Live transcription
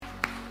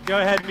Go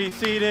ahead and be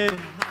seated.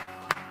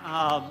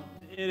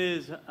 It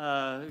is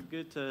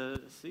good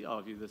to see all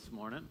of you this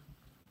morning,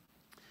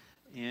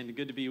 and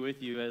good to be with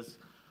you as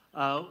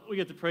we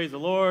get to praise the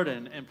Lord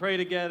and pray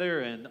together,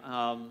 and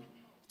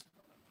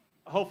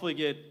hopefully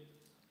get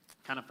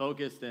kind of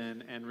focused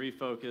and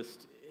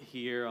refocused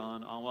here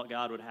on what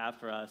God would have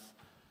for us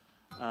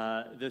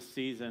this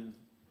season.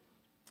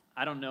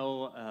 I don't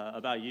know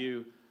about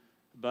you,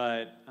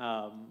 but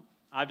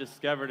I've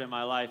discovered in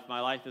my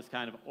life is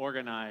kind of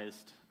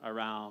organized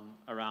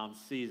around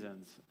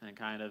seasons and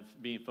kind of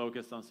being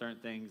focused on certain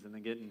things and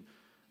then getting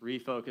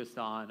refocused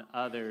on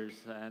others.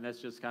 And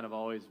that's just kind of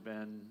always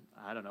been,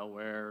 I don't know,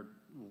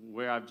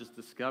 where I've just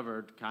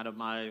discovered kind of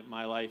my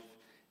life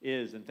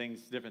is, and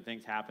different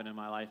things happen in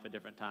my life at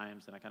different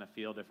times, and I kind of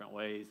feel different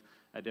ways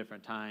at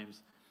different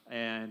times.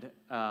 And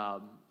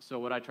so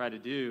what I try to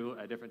do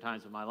at different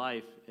times of my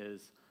life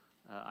is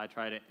I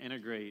try to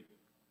integrate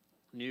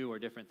new or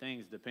different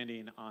things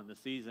depending on the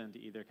season to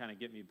either kind of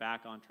get me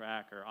back on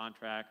track or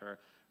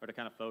to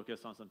kind of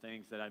focus on some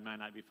things that I might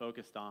not be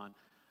focused on.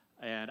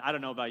 And I don't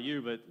know about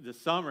you, but the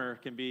summer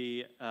can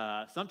be,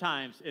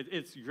 sometimes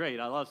it's great.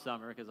 I love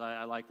summer because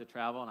I like to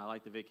travel and I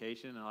like the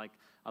vacation and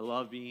I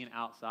love being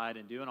outside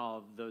and doing all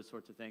of those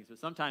sorts of things. But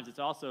sometimes it's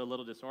also a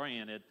little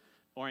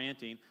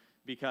orienting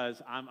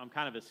because I'm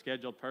kind of a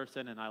scheduled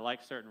person and I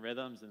like certain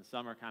rhythms, and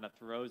summer kind of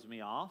throws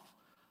me off.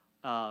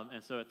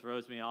 And so it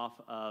throws me off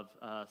of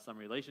some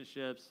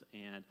relationships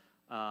and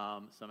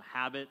some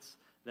habits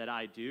that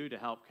I do to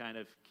help kind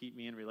of keep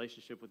me in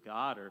relationship with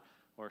God,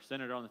 or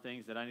centered on the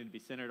things that I need to be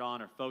centered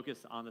on, or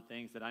focused on the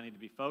things that I need to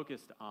be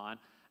focused on.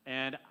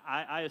 And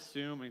I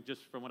assume, and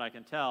just from what I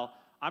can tell,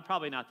 I'm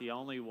probably not the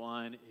only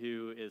one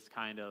who is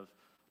kind of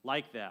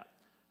like that.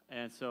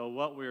 And so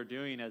what we're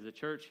doing as a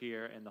church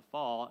here in the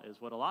fall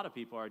is what a lot of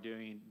people are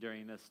doing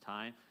during this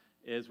time,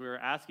 is we're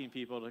asking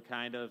people to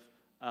kind of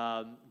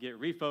get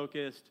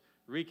refocused,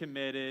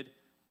 recommitted,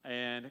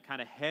 and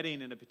kind of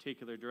heading in a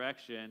particular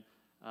direction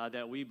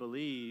that we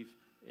believe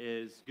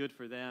is good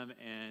for them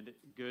and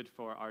good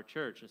for our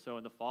church. And so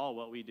in the fall,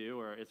 what we do,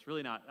 or it's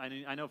really not,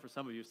 I know for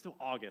some of you, it's still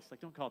August.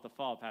 Like, don't call it the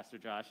fall, Pastor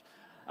Josh.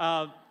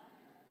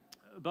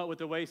 But with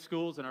the way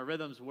schools and our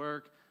rhythms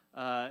work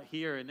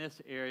here in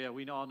this area,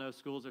 we all know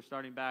schools are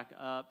starting back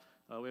up.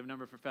 We have a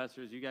number of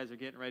professors. You guys are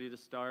getting ready to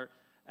start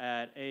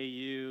at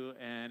AU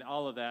and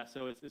all of that.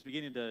 So it's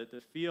beginning to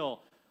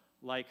feel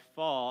like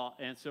fall.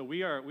 And so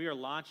we are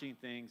launching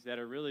things that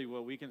are really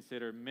what we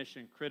consider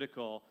mission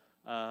critical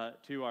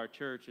to our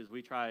church as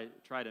we try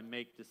to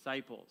make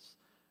disciples.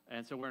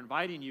 And so we're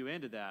inviting you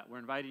into that. We're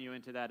inviting you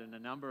into that in a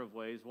number of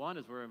ways. One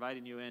is we're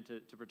inviting you in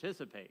to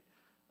participate.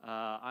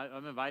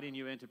 I'm inviting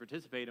you in to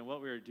participate in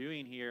what we're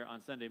doing here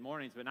on Sunday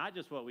mornings, but not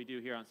just what we do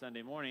here on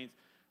Sunday mornings,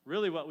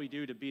 really what we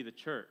do to be the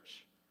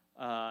church.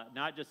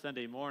 Not just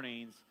Sunday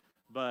mornings,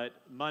 but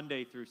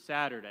Monday through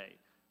Saturday,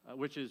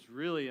 which is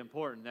really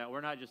important, that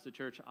we're not just the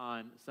church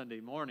on Sunday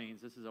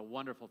mornings. This is a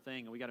wonderful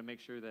thing, and we got to make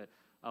sure that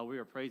we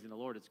are praising the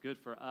Lord. It's good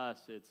for us.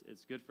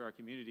 It's good for our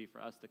community for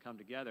us to come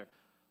together.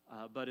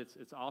 But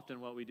it's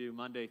often what we do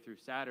Monday through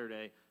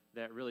Saturday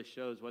that really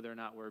shows whether or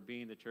not we're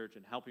being the church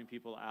and helping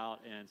people out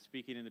and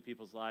speaking into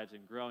people's lives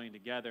and growing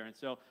together. And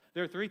so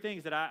there are three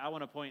things that I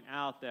want to point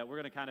out that we're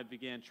going to kind of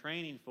begin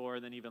training for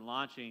and then even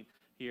launching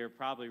here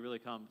probably really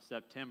come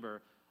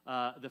September.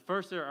 The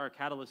first are our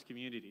Catalyst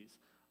communities.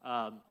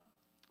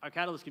 Our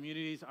Catalyst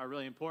communities are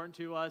really important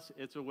to us.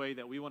 It's a way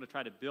that we want to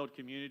try to build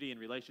community and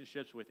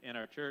relationships within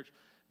our church.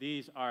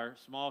 These are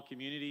small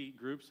community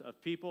groups of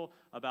people,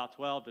 about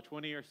 12 to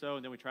 20 or so,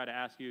 and then we try to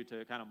ask you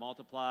to kind of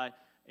multiply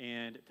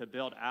and to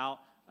build out.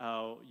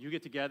 You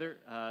get together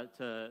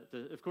to,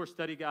 of course,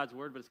 study God's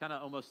Word, but it's kind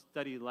of almost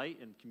study light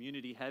and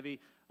community heavy.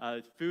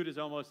 Food is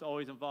almost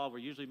always involved. We're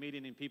usually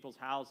meeting in people's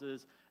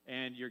houses,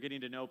 and you're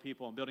getting to know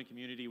people and building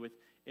community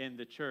within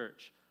the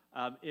church.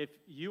 If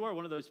you are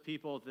one of those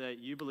people that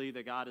you believe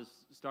that God is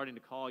starting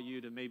to call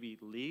you to maybe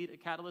lead a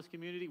Catalyst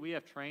community, we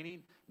have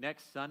training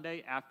next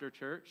Sunday after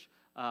church.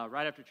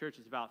 Right after church,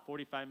 it's about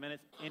 45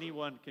 minutes.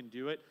 Anyone can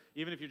do it.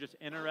 Even if you're just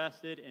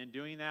interested in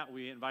doing that,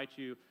 we invite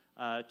you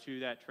to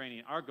that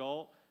training. Our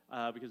goal,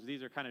 because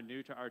these are kind of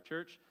new to our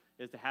church,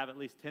 is to have at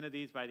least 10 of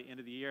these by the end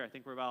of the year. I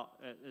think we're about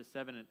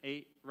 7 and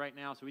 8 right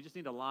now, so we just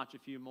need to launch a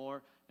few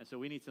more, and so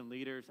we need some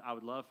leaders. I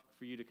would love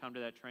for you to come to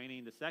that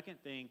training. The second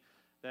thing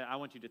that I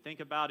want you to think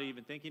about,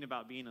 even thinking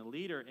about being a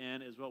leader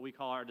in, is what we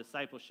call our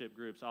discipleship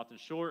groups. Often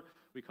short,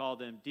 we call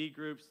them D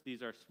groups.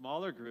 These are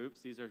smaller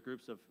groups. These are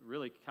groups of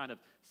really kind of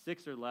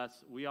 6 or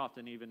less. We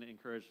often even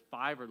encourage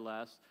 5 or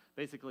less,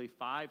 basically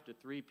 5 to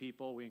 3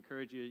 people. We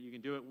encourage you. You can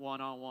do it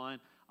one-on-one.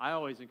 I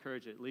always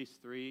encourage at least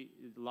 3.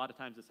 A lot of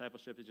times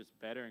discipleship is just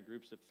better in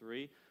groups of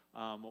 3.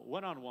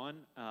 One-on-one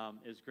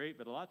is great,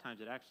 but a lot of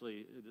times it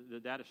actually, the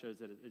data shows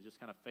that it just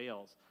kind of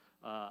fails.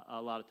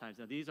 a lot of times.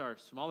 Now, these are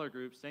smaller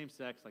groups, same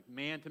sex, like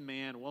man to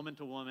man, woman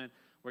to woman,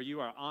 where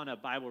you are on a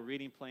Bible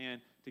reading plan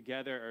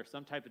together or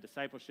some type of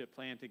discipleship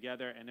plan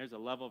together, and there's a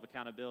level of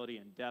accountability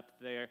and depth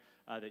there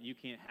that you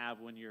can't have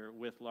when you're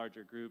with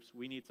larger groups.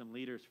 We need some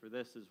leaders for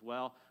this as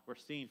well. We're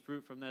seeing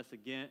fruit from this.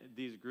 Again,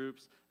 these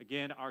groups,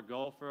 again, our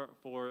goal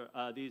for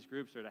these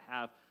groups are to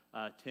have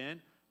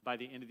 10 by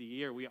the end of the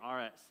year. We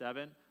are at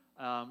 7.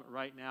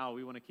 Right now,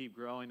 we want to keep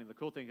growing, and the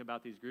cool thing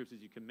about these groups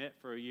is you commit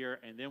for a year,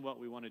 and then what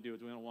we want to do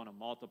is we want to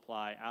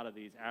multiply out of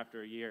these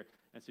after a year,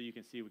 and so you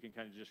can see we can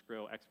kind of just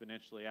grow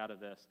exponentially out of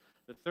this.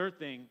 The third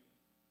thing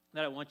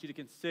that I want you to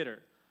consider,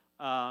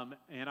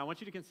 and I want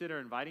you to consider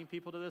inviting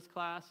people to this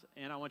class,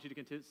 and I want you to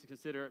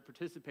consider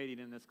participating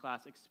in this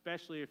class,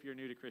 especially if you're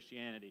new to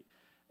Christianity.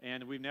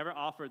 And we've never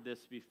offered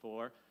this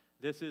before.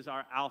 This is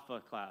our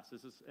Alpha class.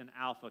 This is an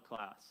Alpha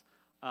class.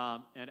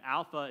 And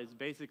Alpha is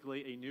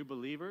basically a new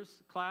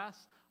believers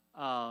class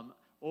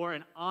or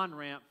an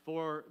on-ramp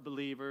for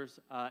believers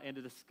and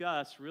to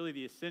discuss really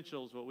the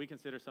essentials, what we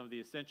consider some of the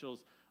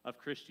essentials of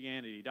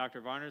Christianity.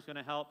 Dr. Varner is going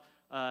to help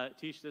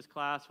teach this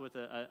class with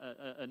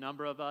a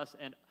number of us.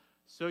 And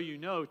so you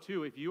know,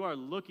 too, if you are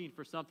looking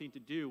for something to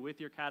do with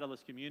your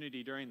Catalyst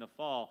community during the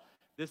fall,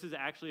 this is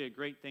actually a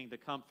great thing to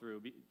come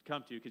to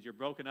because you're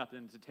broken up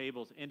into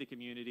tables, into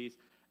communities,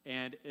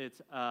 and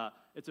it's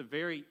a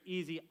very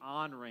easy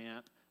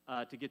on-ramp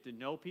to get to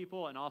know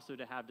people and also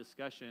to have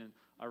discussion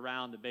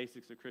around the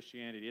basics of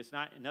Christianity.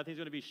 Nothing's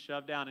going to be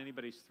shoved down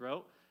anybody's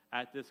throat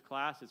at this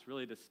class. It's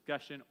really a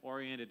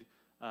discussion-oriented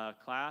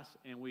class,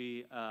 and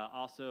we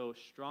also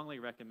strongly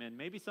recommend,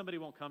 maybe somebody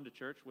won't come to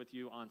church with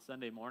you on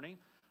Sunday morning,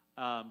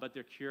 but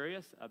they're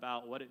curious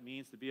about what it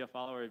means to be a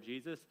follower of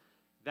Jesus.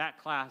 That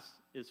class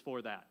is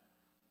for that.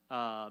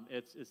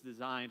 It's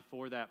designed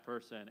for that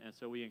person, and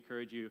so we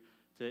encourage you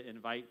to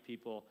invite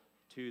people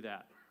to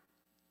that.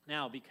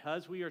 Now,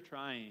 because we are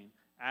trying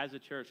as a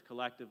church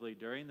collectively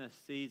during this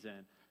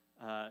season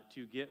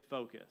to get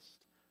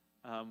focused,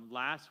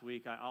 last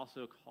week I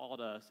also called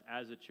us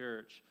as a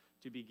church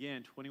to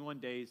begin 21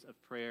 days of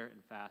prayer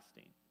and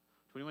fasting.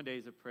 21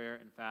 days of prayer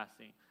and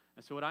fasting.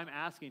 And so what I'm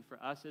asking for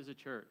us as a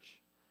church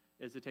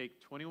is to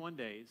take 21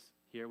 days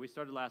here. We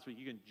started last week.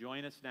 You can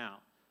join us now.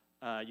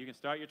 You can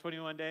start your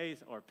 21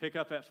 days or pick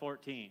up at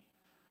 14.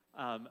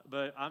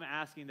 But I'm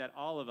asking that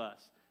all of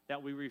us,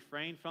 that we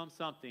refrain from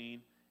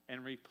something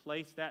and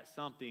replace that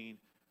something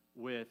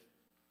with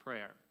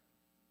prayer.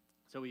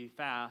 So we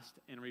fast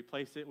and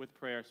replace it with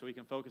prayer so we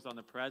can focus on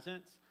the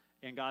presence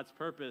and God's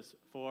purpose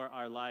for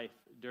our life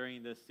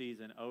during this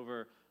season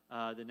over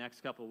the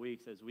next couple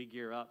weeks as we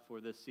gear up for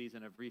this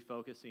season of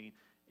refocusing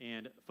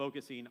and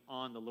focusing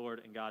on the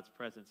Lord and God's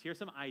presence. Here's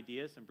some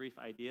ideas, some brief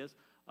ideas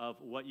of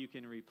what you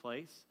can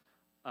replace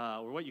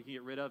or what you can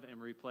get rid of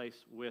and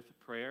replace with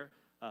prayer.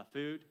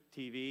 Food,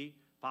 TV,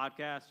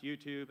 podcasts,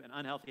 YouTube, an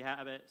unhealthy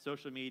habit,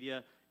 social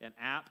media, an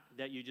app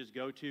that you just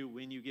go to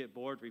when you get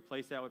bored,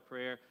 replace that with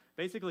prayer.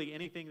 Basically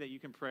anything that you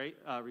can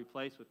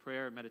replace with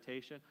prayer and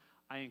meditation.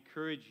 I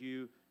encourage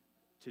you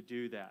to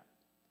do that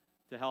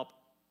to help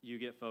you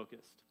get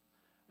focused.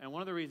 And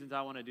one of the reasons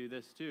I want to do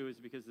this too is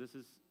because this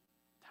is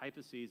the type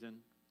of season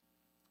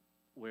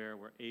where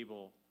we're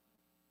able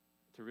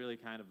to really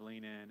kind of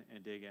lean in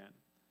and dig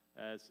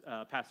in. As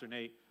Pastor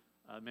Nate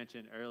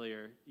mentioned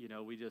earlier,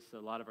 a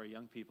lot of our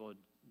young people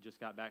just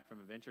got back from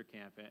a venture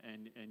camp,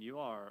 and you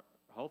are,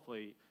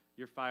 hopefully,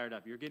 you're fired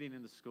up. You're getting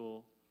into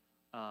school.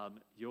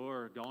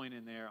 You're going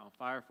in there on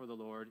fire for the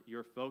Lord.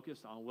 You're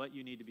focused on what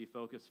you need to be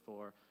focused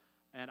for.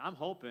 And I'm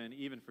hoping,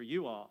 even for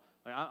you all,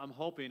 I'm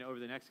hoping over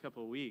the next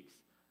couple of weeks,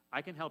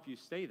 I can help you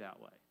stay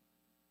that way.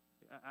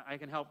 I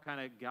can help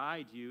kind of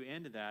guide you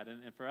into that.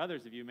 And for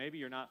others of you, maybe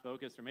you're not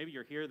focused, or maybe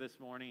you're here this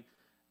morning,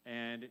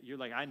 and you're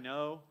like, I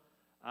know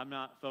I'm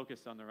not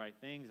focused on the right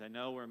things. I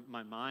know where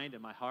my mind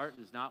and my heart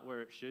is not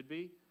where it should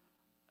be.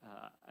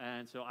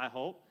 And so I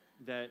hope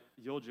that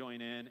you'll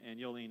join in and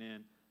you'll lean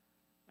in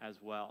as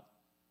well.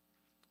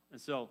 And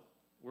so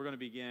we're going to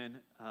begin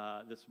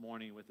this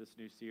morning with this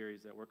new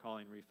series that we're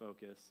calling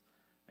Refocus.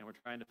 And we're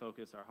trying to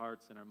focus our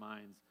hearts and our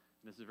minds.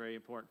 And this is very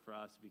important for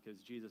us because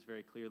Jesus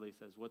very clearly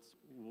says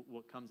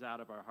what comes out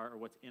of our heart, or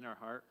what's in our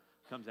heart,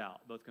 comes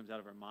out. Both comes out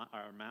of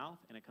our mouth,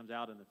 and it comes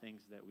out in the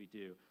things that we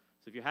do.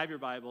 So if you have your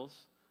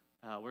Bibles,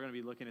 we're going to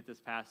be looking at this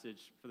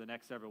passage for the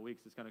next several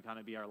weeks. It's going to kind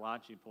of be our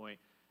launching point.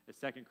 It's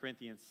 2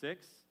 Corinthians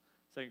 6.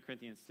 2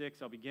 Corinthians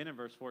 6, I'll begin in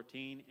verse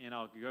 14, and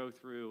I'll go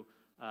through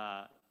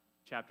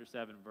chapter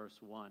 7, verse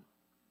 1.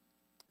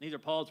 These are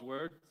Paul's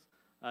words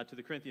to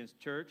the Corinthians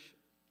church.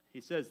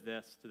 He says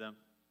this to them.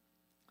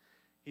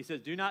 He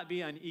says, "Do not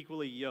be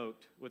unequally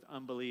yoked with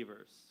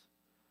unbelievers.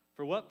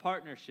 For what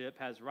partnership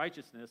has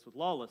righteousness with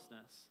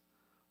lawlessness?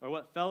 Or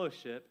what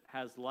fellowship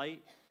has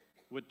light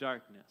with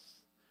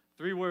darkness?"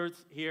 3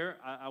 words here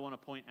I want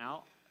to point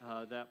out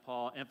that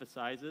Paul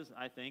emphasizes,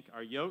 I think,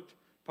 are yoked,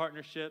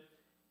 partnership,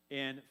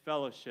 and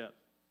fellowship.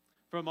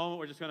 For a moment,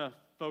 we're just going to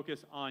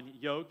focus on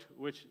yoked,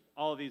 which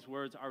all of these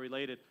words are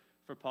related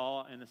for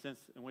Paul in the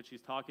sense in which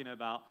he's talking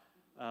about.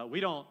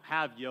 We don't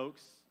have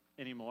yokes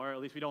anymore, at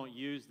least we don't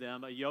use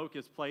them. A yoke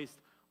is placed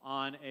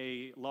on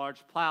a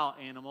large plow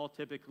animal,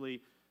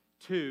 typically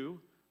two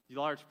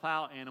large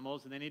plow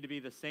animals, and they need to be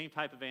the same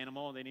type of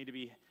animal, and they need to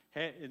be,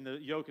 and the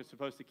yoke is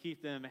supposed to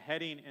keep them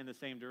heading in the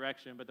same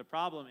direction. But the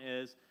problem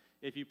is,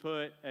 if you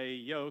put a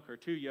yoke or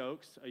two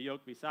yokes, a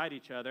yoke beside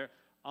each other,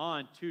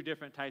 on two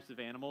different types of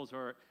animals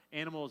or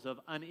animals of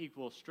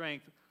unequal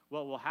strength,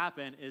 what will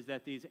happen is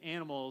that these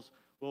animals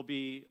will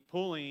be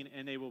pulling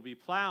and they will be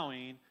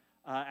plowing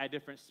at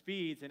different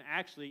speeds, and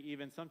actually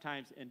even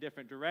sometimes in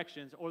different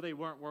directions, or they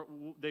won't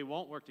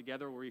work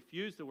together or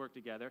refuse to work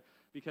together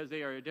because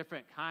they are a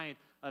different kind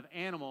of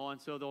animal,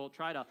 and so they'll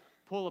try to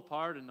pull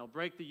apart and they'll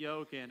break the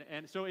yoke,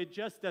 and so it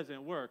just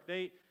doesn't work.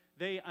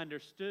 They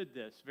understood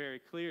this very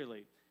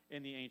clearly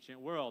in the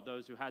ancient world,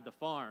 those who had the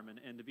farm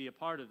and to be a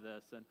part of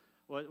this. And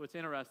what's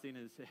interesting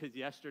is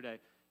yesterday,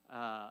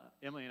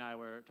 Emily and I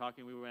were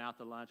talking. We went out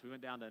to lunch. We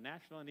went down to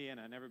Nashville,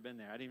 Indiana. I'd never been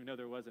there. I didn't even know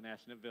there was a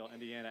Nashville,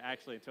 Indiana,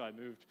 actually, until I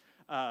moved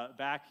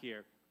back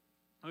here.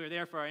 We were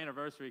there for our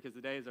anniversary because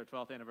today is our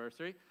 12th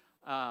anniversary.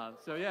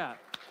 So yeah,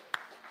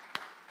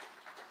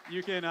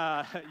 you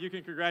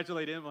can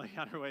congratulate Emily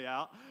on her way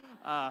out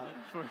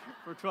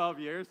for 12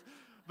 years.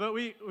 But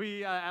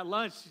we at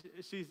lunch,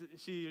 she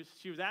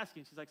was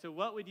asking. She's like, so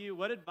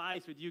what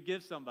advice would you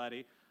give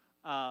somebody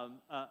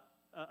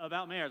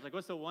about marriage? Like,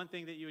 what's the one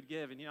thing that you would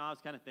give? And, I was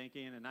kind of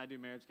thinking, and I do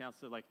marriage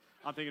counseling, like,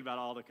 I'm thinking about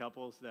all the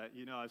couples that,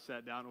 I've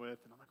sat down with,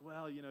 and I'm like,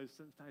 well,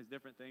 sometimes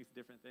different things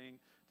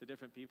to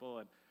different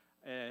people,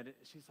 and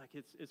she's like,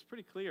 it's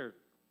pretty clear,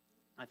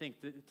 I think,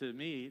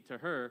 to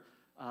her,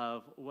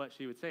 of what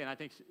she would say, and I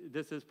think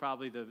this is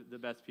probably the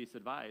best piece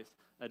of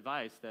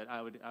advice that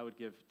I would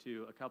give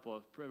to a couple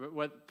of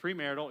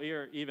premarital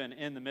or even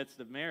in the midst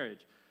of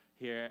marriage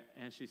here.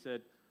 And she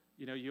said,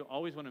 you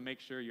always want to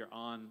make sure you're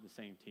on the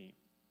same team.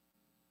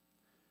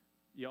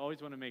 You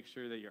always want to make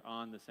sure that you're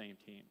on the same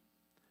team.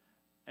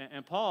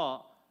 And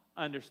Paul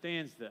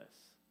understands this.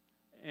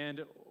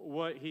 And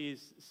what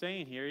he's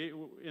saying here,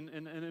 in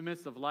the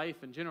midst of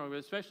life in general, but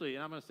especially,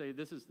 and I'm going to say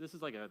this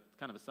is like a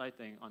kind of a side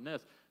thing on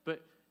this,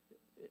 but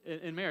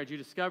in marriage, you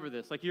discover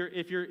this. Like,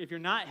 if you're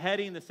not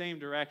heading the same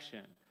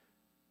direction,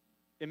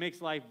 it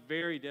makes life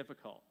very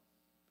difficult.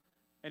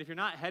 And if you're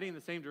not heading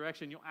the same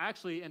direction, you'll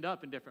actually end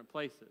up in different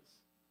places.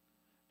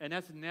 And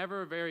that's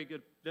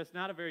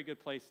not a very good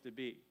place to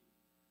be.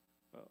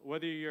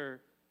 Whether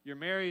you're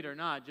married or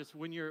not, just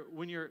when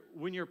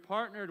you're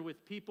partnered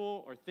with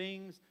people or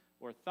things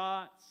or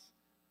thoughts,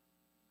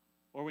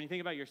 or when you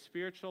think about your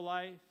spiritual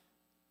life,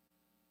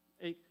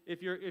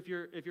 if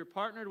you're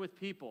partnered with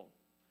people,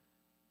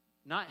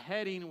 not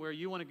heading where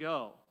you want to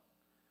go,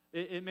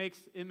 it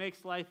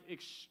makes life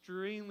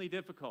extremely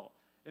difficult.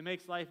 It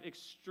makes life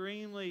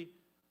extremely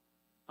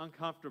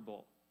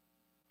uncomfortable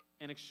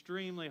and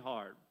extremely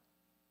hard.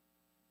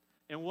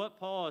 And what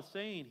Paul is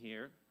saying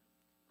here,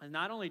 and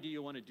not only do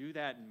you want to do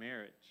that in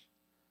marriage,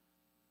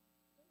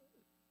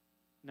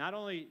 not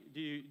only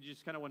do you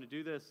just kind of want to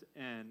do this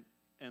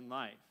in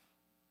life.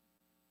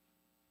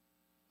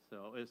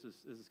 So this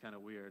is kind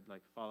of weird.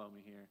 Like, follow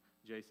me here,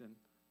 Jason.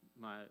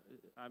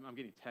 I'm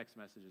getting text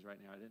messages right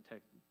now. I didn't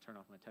turn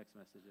off my text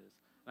messages.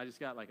 I just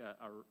got like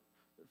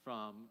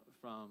from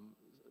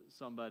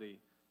somebody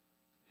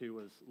who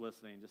was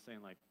listening, just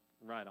saying like,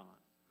 right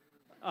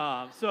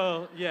on.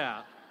 So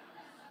yeah.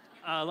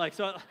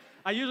 So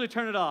I usually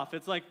turn it off.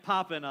 It's like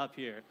popping up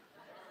here.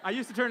 I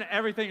used to turn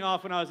everything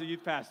off when I was a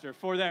youth pastor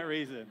for that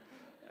reason,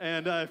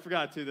 and I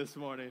forgot to this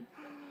morning.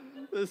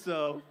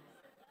 So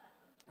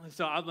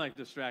I'm like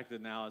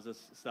distracted now as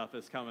this stuff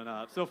is coming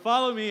up. So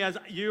follow me as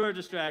you are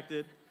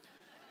distracted.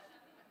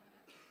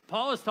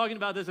 Paul is talking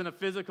about this in a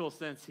physical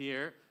sense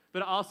here,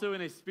 but also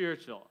in a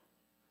spiritual.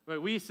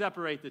 Right? We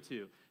separate the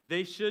two.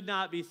 They should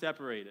not be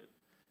separated,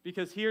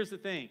 because here's the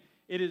thing.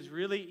 It is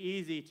really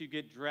easy to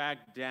get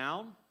dragged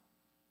down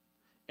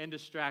and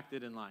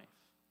distracted in life.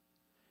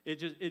 It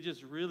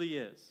just really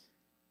is.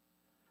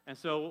 And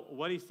so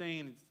what he's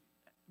saying is,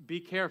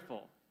 be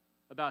careful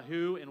about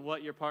who and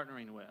what you're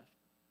partnering with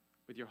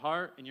your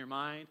heart and your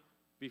mind.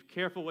 Be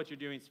careful what you're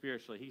doing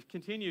spiritually. He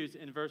continues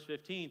in verse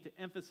 15 to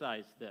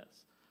emphasize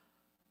this.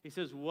 He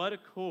says, what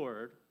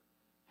accord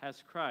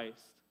has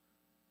Christ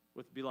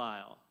with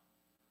Belial?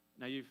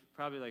 Now you've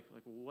probably like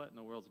what in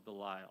the world is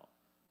Belial?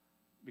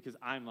 Because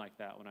I'm like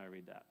that when I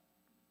read that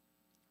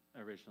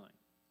originally.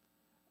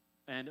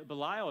 And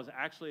Belial is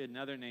actually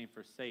another name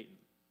for Satan,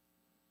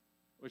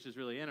 which is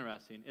really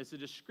interesting. It's a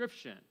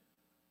description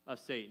of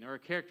Satan, or a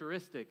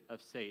characteristic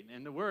of Satan.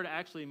 And the word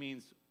actually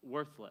means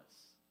worthless.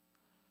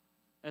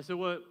 And so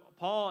what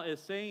Paul is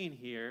saying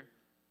here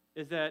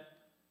is that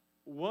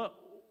why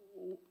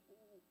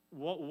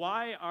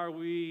are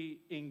we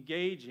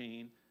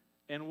engaging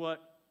in what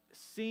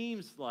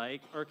seems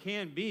like, or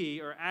can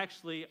be, or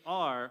actually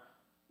are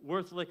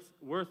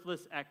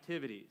worthless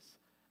activities?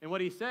 And what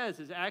he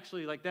says is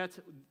actually like that's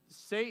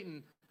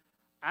Satan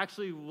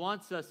actually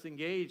wants us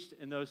engaged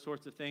in those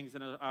sorts of things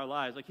in our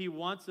lives. Like, he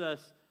wants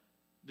us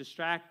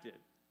distracted.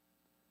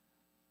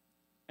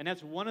 And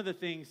that's one of the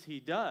things he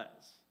does,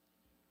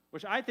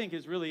 which I think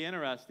is really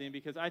interesting,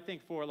 because I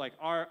think for like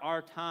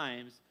our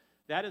times,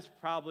 that is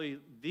probably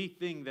the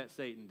thing that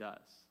Satan does.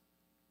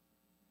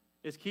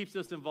 It keeps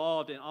us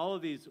involved in all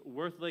of these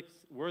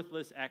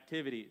worthless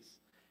activities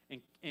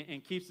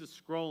and keeps us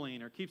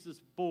scrolling or keeps us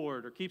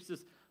bored or keeps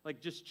us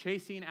like just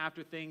chasing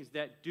after things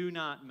that do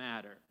not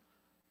matter.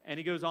 And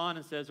he goes on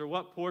and says, or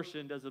what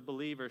portion does a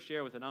believer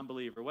share with an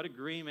unbeliever? What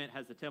agreement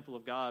has the temple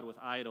of God with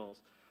idols?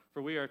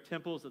 For we are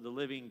temples of the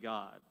living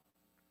God.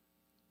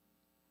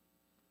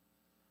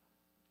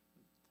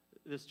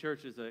 This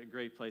church is a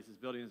great place. This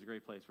building is a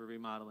great place. We're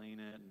remodeling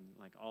it and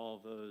like all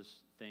of those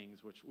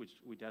things which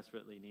we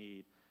desperately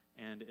need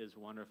and is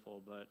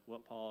wonderful. But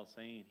what Paul is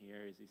saying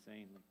here is he's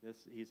saying like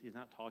this. He's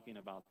not talking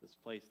about this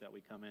place that we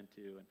come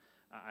into. And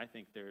I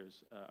think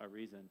there's a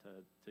reason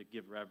to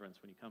give reverence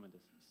when you come into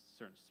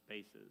certain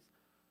spaces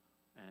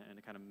and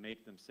to kind of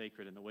make them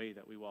sacred in the way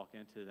that we walk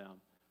into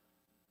them.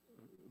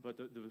 But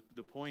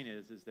the point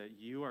is that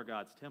you are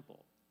God's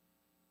temple.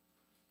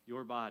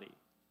 Your body,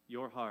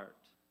 your heart,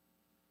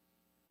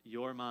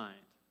 your mind.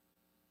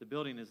 The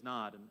building is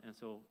not. And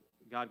so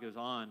God goes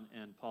on,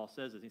 and Paul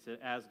says this. He said,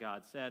 as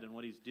God said, and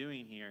what he's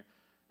doing here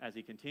as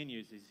he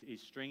continues,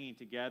 he's stringing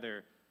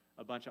together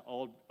a bunch of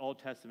Old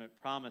Testament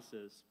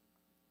promises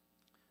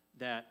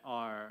that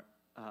are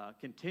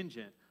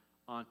contingent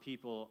on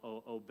people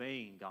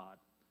obeying God.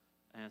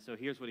 And so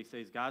here's what he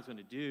says God's going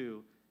to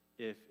do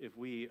if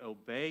we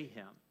obey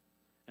him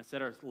and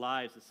set our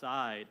lives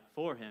aside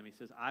for him. He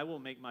says, I will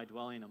make my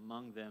dwelling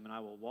among them, and I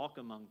will walk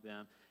among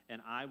them,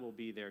 and I will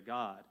be their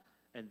God,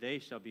 and they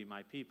shall be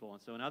my people.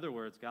 And so in other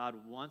words, God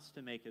wants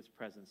to make his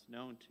presence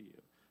known to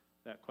you.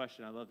 That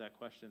question, I love that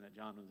question that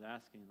John was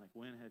asking, like,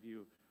 when have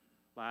you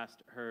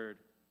last heard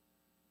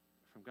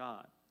from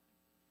God?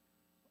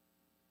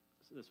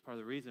 So this is part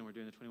of the reason we're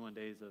doing the 21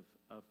 days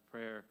of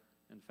prayer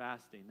and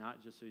fasting,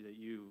 not just so that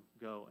you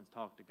go and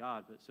talk to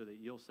God, but so that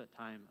you'll set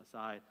time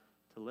aside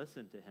to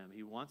listen to him.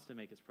 He wants to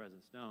make his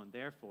presence known.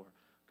 Therefore,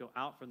 go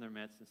out from their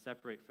midst and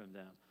separate from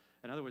them.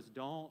 In other words,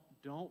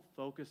 don't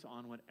focus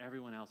on what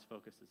everyone else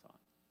focuses on.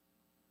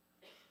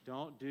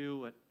 Don't do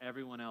what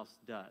everyone else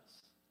does,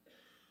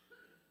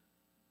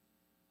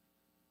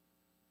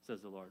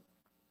 says the Lord.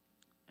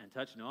 And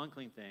touch no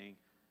unclean thing,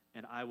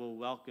 and I will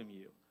welcome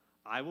you.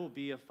 I will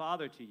be a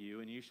father to you,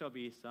 and you shall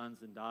be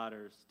sons and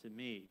daughters to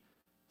me,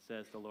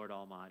 says the Lord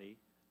Almighty.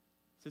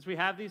 Since we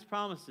have these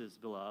promises,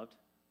 beloved,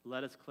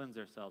 let us cleanse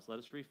ourselves. Let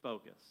us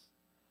refocus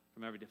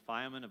from every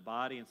defilement of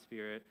body and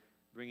spirit,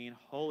 bringing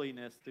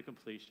holiness to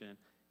completion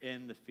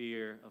in the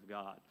fear of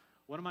God.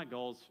 One of my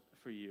goals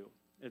for you,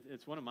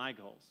 it's one of my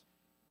goals,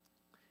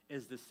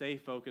 is to stay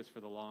focused for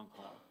the long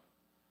haul.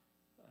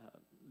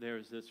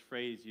 There's this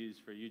phrase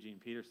used for Eugene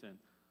Peterson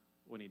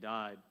when he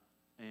died,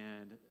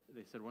 and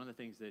they said one of the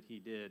things that he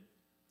did,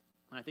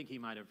 and I think he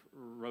might have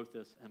wrote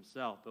this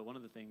himself, but one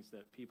of the things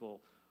that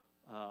people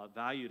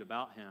valued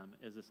about him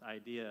is this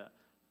idea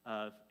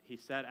of he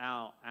set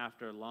out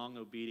after long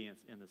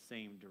obedience in the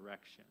same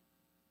direction.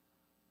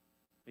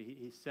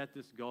 He set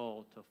this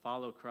goal to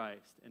follow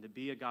Christ and to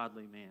be a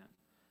godly man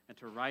and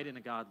to write in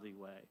a godly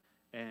way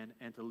and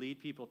to lead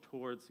people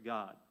towards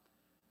God.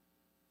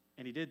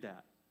 And he did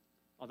that,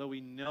 although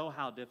we know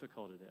how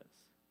difficult it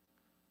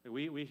is.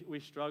 We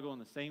struggle in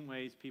the same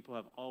ways people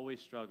have always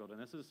struggled.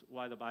 And this is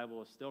why the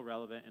Bible is still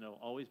relevant, and it will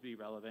always be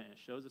relevant. It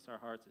shows us our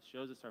hearts. It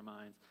shows us our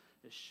minds.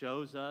 It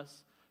shows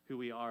us who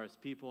we are as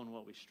people and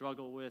what we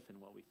struggle with and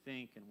what we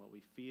think and what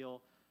we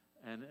feel.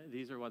 And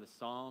these are why the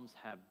Psalms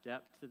have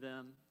depth to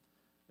them.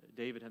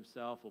 David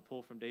himself, we'll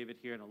pull from David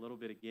here in a little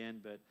bit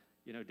again, but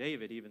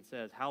David even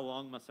says, how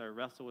long must I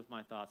wrestle with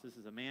my thoughts? This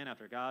is a man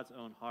after God's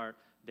own heart.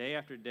 Day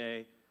after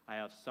day, I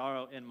have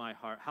sorrow in my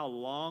heart. How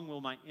long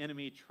will my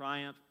enemy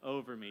triumph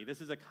over me?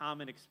 This is a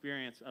common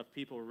experience of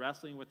people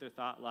wrestling with their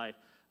thought life,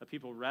 of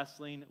people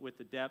wrestling with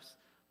the depths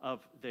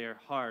of their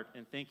heart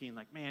and thinking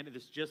like, man,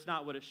 this is just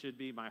not what it should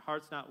be. My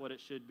heart's not what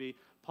it should be.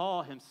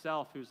 Paul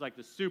himself, who's like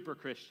the super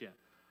Christian,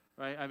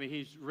 right? I mean,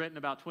 he's written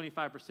about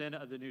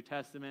 25% of the New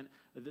Testament.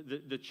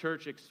 The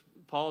church,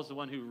 Paul's the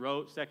one who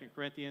wrote 2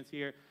 Corinthians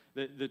here.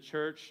 The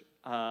church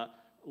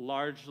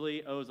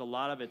largely owes a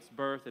lot of its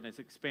birth and its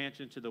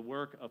expansion to the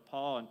work of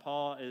Paul. And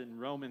Paul in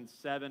Romans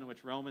 7,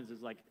 which Romans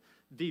is like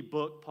the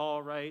book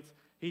Paul writes,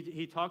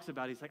 he talks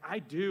about, he's like, I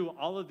do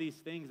all of these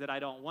things that I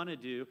don't want to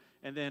do,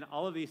 and then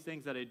all of these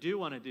things that I do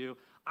want to do,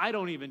 I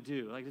don't even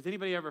do. Like, does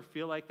anybody ever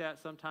feel like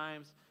that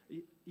sometimes?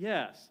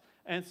 Yes.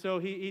 And so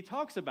he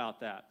talks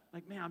about that.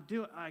 Like, man, I'm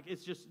doing, like,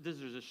 it's just,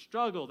 there's a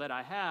struggle that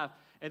I have.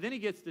 And then he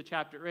gets to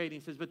chapter 8, and he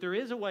says, but there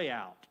is a way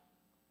out.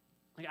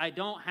 Like, I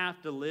don't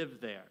have to live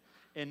there,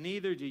 and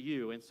neither do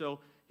you. And so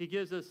he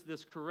gives us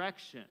this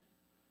correction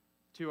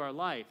to our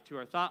life, to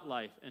our thought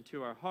life, and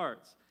to our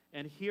hearts.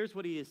 And here's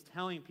what he is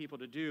telling people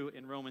to do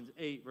in Romans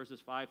 8,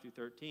 verses 5 through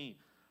 13.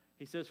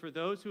 He says, for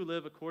those who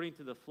live according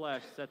to the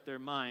flesh set their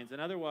minds. In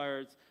other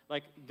words,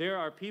 like, there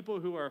are people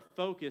who are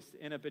focused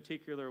in a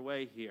particular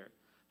way here.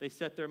 They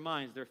set their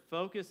minds. They're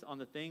focused on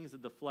the things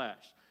of the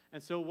flesh.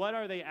 And so what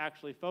are they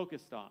actually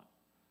focused on?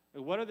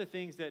 What are the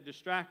things that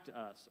distract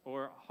us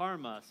or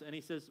harm us? And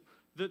he says,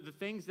 the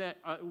things that,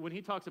 when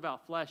he talks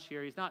about flesh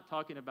here, he's not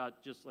talking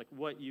about just like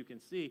what you can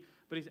see,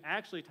 but he's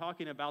actually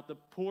talking about the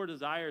poor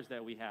desires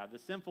that we have, the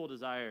sinful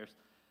desires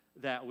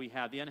that we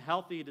have, the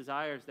unhealthy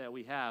desires that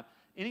we have,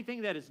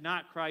 anything that is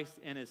not Christ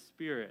and his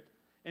Spirit,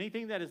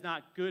 anything that is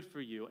not good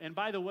for you. And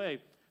by the way,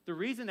 the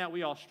reason that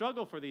we all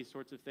struggle for these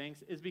sorts of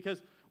things is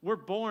because we're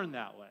born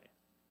that way.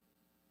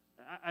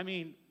 I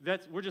mean,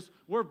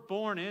 we're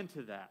born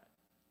into that.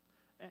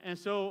 And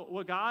so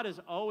what God is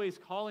always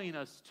calling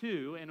us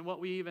to, and what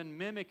we even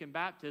mimic in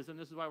baptism,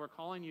 this is why we're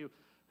calling you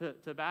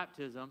to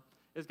baptism,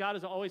 is God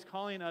is always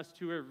calling us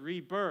to a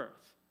rebirth.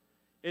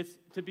 It's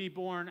to be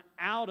born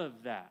out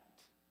of that.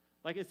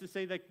 Like, it's to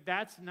say, like,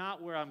 that's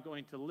not where I'm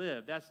going to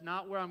live. That's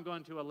not where I'm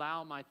going to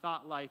allow my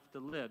thought life to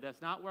live.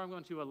 That's not where I'm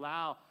going to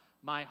allow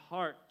my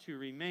heart to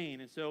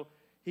remain. And so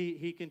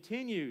he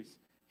continues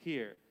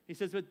here. He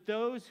says, but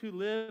those who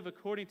live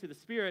according to the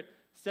Spirit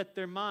set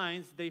their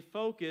minds, they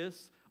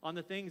focus on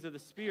the things of the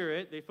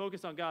Spirit. They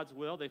focus on God's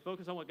will. They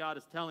focus on what God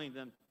is telling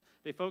them.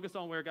 They focus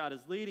on where God is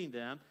leading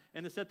them.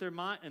 And to set the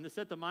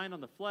mind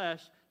on the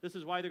flesh, this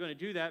is why they're going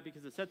to do that,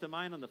 because to set the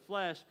mind on the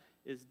flesh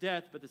is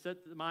death, but to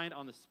set the mind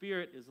on the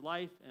Spirit is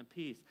life and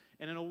peace.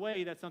 And in a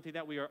way, that's something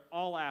that we are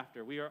all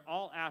after. We are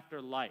all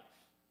after life.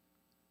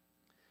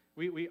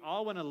 We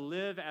all want to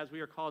live as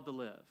we are called to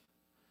live,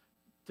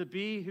 to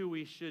be who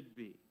we should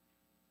be.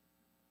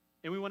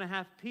 And we want to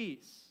have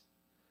peace,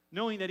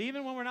 knowing that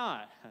even when we're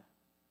not,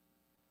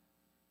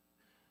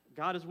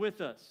 God is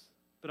with us,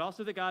 but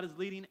also that God is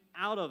leading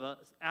out of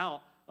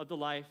the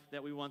life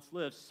that we once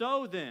lived.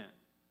 So then,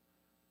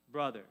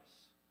 brothers,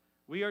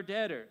 we are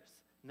debtors,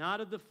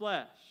 not of the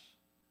flesh,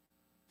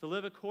 to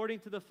live according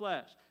to the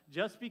flesh.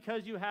 Just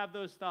because you have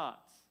those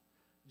thoughts,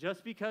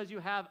 just because you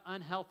have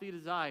unhealthy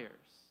desires,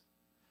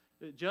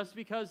 just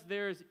because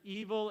there's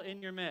evil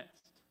in your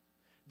midst,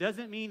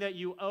 doesn't mean that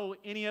you owe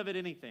any of it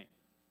anything.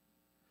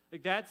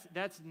 Like,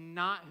 that's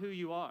not who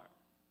you are.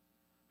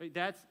 Like,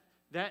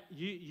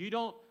 you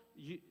don't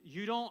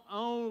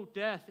owe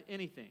death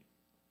anything.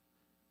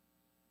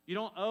 You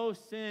don't owe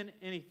sin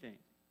anything.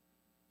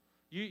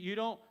 You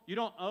don't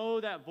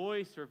owe that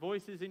voice or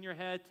voices in your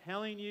head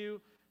telling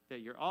you that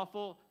you're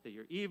awful, that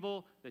you're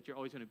evil, that you're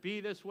always going to be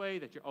this way,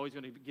 that you're always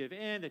going to give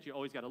in, that you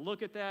always got to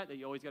look at that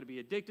you always got to be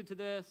addicted to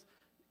this.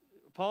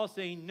 Paul's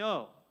saying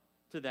no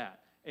to that.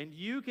 And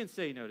you can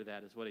say no to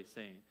that, is what he's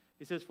saying.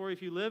 He says, for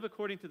if you live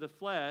according to the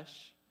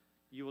flesh,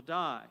 you will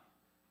die.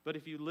 But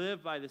if you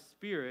live by the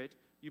Spirit,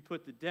 you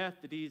put to death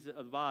the deeds of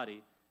the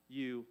body,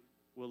 you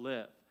will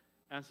live.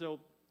 And so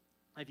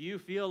if you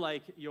feel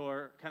like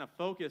your kind of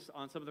focus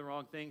on some of the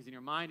wrong things in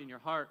your mind and your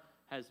heart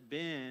has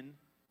been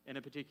in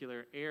a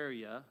particular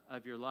area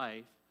of your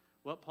life,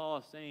 what Paul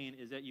is saying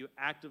is that you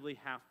actively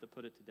have to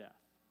put it to death.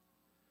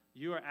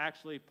 You are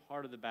actually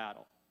part of the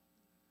battle.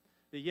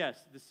 That yes,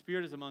 the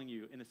Spirit is among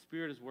you, and the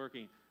Spirit is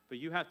working, but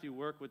you have to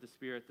work with the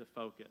Spirit to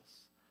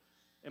focus.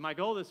 And my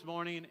goal this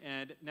morning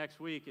and next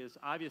week is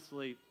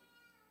obviously,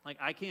 like,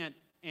 I can't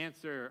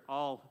answer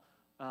all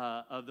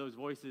of those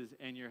voices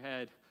in your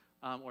head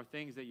or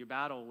things that you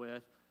battle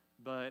with,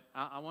 but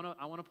I want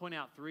to point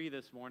out 3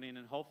 this morning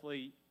and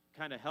hopefully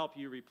kind of help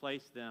you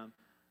replace them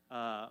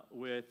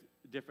with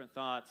different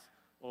thoughts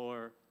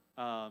or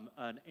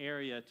an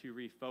area to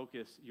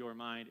refocus your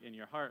mind and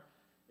your heart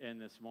in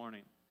this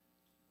morning.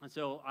 And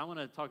so I want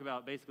to talk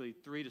about basically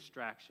 3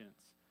 distractions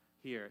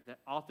here that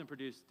often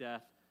produce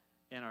death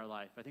in our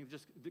life. I think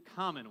just the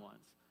common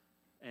ones.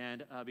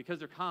 And because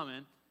they're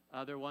common,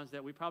 they're ones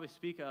that we probably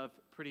speak of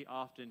pretty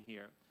often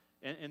here.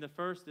 And the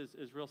first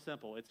is real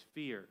simple. It's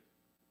fear.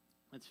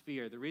 It's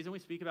fear. The reason we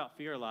speak about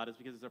fear a lot is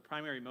because it's a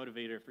primary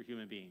motivator for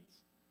human beings.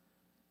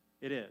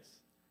 It is.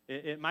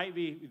 It might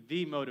be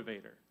the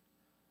motivator.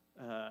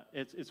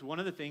 It's one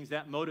of the things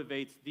that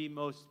motivates the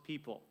most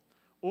people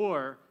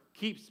or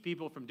keeps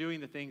people from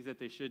doing the things that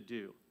they should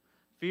do.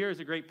 Fear is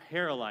a great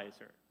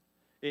paralyzer.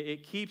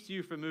 It keeps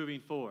you from moving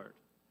forward.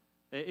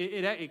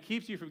 It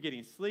keeps you from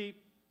getting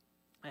sleep.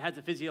 It has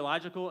a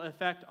physiological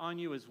effect on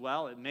you as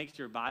well. It makes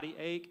your body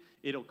ache.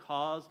 It'll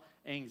cause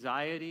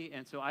anxiety.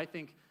 And so I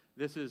think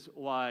this is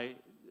why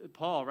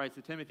Paul writes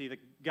to Timothy that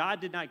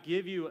God did not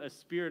give you a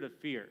spirit of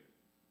fear.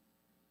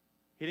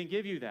 He didn't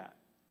give you that.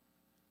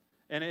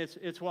 And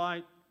it's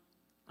why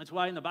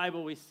in the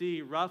Bible we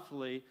see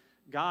roughly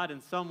God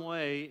in some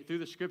way through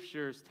the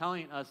scriptures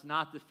telling us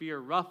not to fear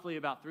roughly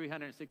about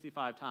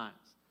 365 times.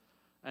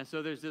 And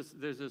so there's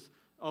this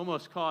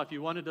almost call, if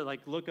you wanted to like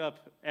look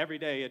up every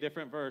day a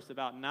different verse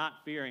about not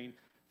fearing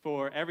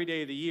for every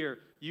day of the year,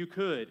 you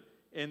could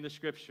in the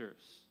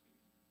scriptures.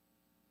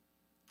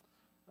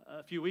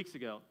 A few weeks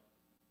ago,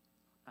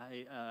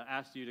 I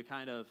asked you to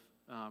kind of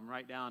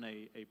write down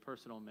a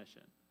personal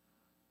mission.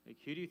 Like,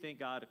 who do you think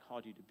God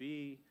called you to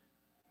be,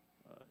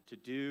 to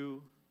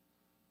do,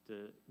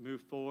 to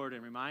move forward,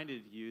 and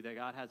reminded you that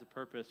God has a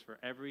purpose for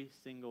every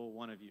single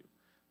one of you.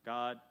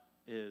 God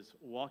is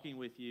walking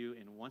with you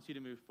and wants you to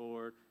move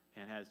forward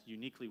and has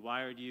uniquely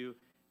wired you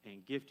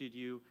and gifted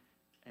you.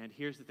 And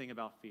here's the thing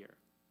about fear,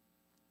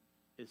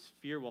 is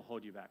fear will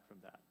hold you back from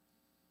that.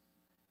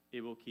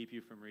 It will keep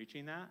you from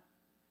reaching that.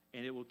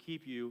 and it will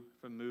keep you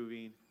from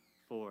moving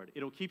forward.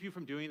 It'll keep you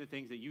from doing the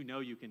things that you know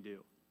you can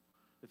do,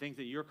 the things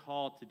that you're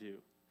called to do,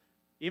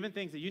 even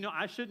things that you know,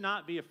 I should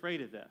not be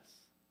afraid of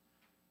this,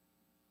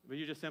 but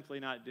you're just simply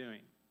not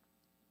doing.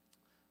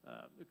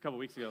 A couple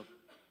weeks ago,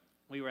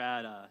 we were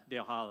at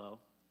Dale Hollow.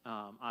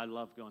 I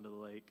love going to the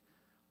lake,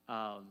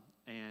 so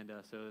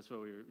that's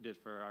what we did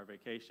for our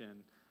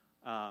vacation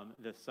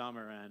this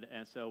summer,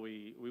 and so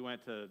we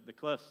went to the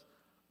cliffs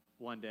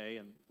one day,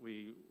 and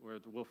we were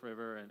at the Wolf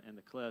River and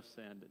the cliffs,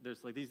 and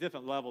there's like these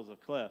different levels of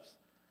cliffs.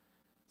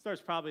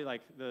 Starts probably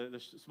like the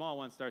small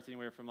one starts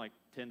anywhere from like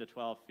 10 to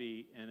 12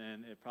 feet, and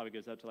then it probably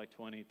goes up to like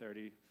 20,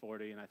 30,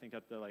 40, and I think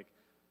up to like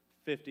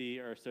 50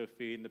 or so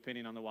feet, and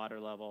depending on the water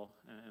level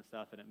and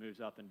stuff, and it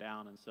moves up and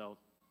down. And so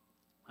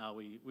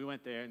we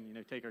went there and,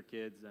 take our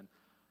kids, and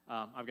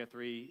I've got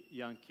 3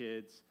 young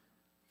kids,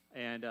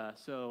 and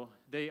so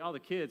all the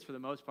kids, for the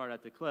most part,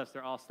 at the cliffs,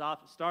 they're all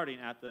starting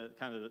at the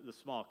kind of the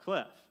small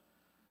cliff.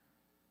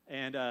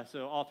 And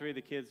so all 3 of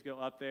the kids go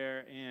up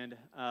there, and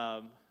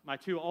my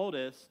 2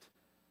 oldest,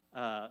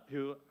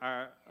 who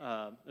are,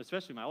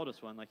 especially my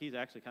oldest one, like he's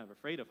actually kind of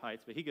afraid of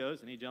heights, but he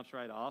goes and he jumps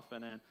right off.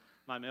 And then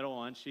my middle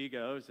one, she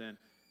goes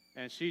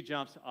and she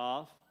jumps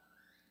off.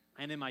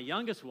 And then my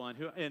youngest one,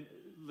 who, and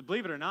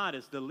believe it or not,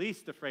 is the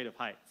least afraid of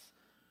heights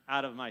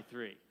out of my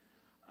 3.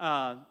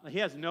 He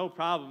has no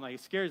problem. Like, it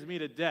scares me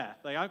to death.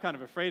 Like, I'm kind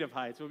of afraid of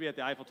heights. We'll be at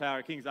the Eiffel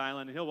Tower, Kings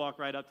Island, and he'll walk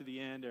right up to the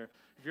end. Or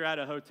if you're at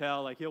a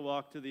hotel, like, he'll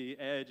walk to the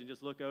edge and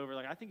just look over.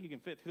 Like, I think you can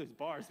fit through those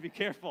bars. Be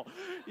careful,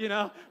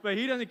 But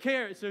he doesn't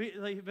care. So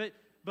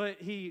but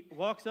he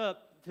walks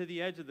up to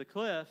the edge of the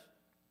cliff,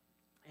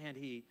 and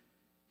he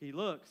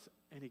looks,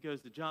 and he goes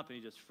to jump, and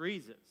he just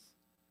freezes.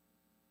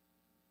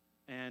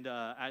 And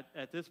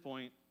at this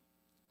point,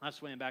 I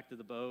swam back to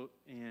the boat,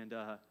 and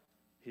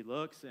he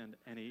looks, and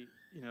he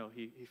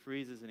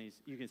freezes, and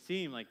you can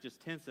see him like just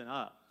tensing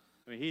up.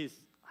 I mean,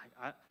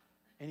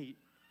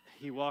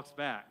 he walks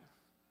back,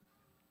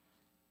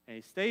 and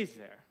he stays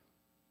there.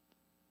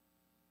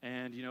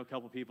 And a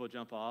couple people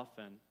jump off,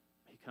 and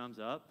he comes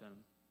up to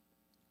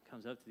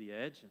the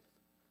edge, and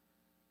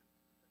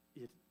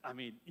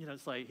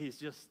it's like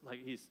he's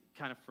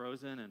kind of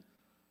frozen, and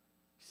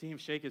you see him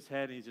shake his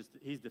head, and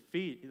he's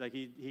defeated. Like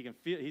he can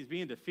feel he's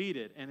being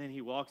defeated, and then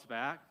he walks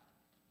back.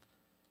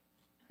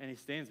 And he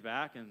stands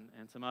back, and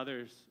some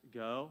others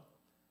go.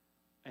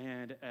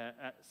 And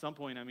at some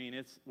point,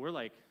 we're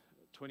like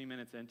 20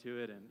 minutes into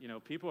it, and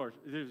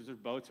there's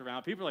boats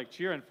around. People are like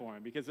cheering for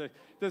him, because at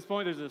this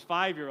point there's this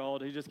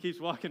 5-year-old who just keeps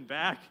walking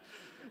back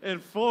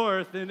and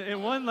forth.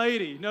 And one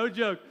lady, no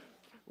joke,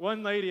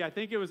 I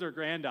think it was her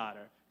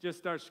granddaughter, just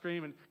starts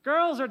screaming,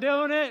 "Girls are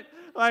doing it!"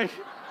 Like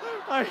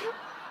I'm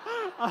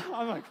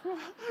like,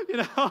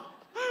 I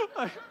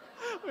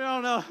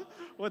don't know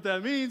what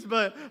that means,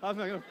 but I'm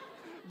not gonna.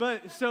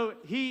 But so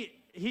he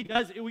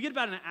does. We get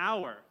about an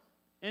hour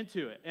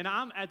into it, and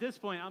at this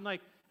point I'm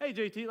like, "Hey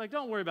JT, like,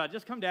 don't worry about it.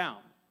 Just come down.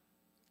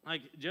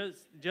 Like,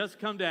 just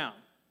come down."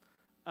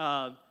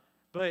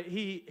 But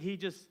he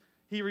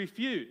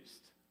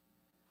refused,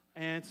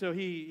 and so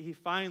he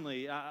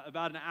finally,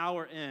 about an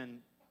hour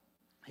in,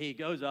 he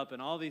goes up,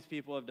 and all these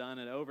people have done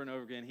it over and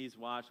over again. He's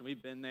watched, and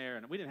we've been there,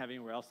 and we didn't have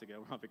anywhere else to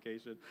go. We're on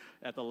vacation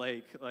at the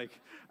lake,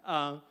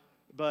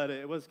 but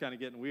it was kind of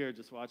getting weird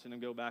just watching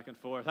them go back and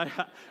forth.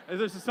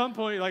 There's some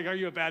point, like, are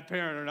you a bad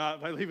parent or not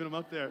by leaving them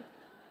up there?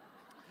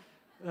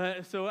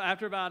 So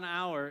after about an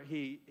hour,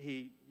 he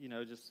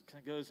just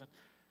kind of goes and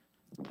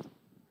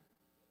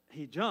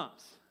he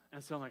jumps.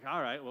 And so I'm like,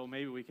 all right, well,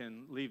 maybe we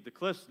can leave the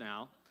cliffs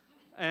now.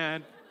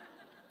 And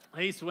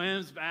he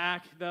swims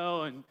back,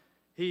 though, and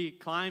he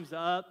climbs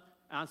up.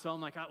 And so I'm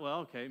like,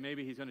 well, okay,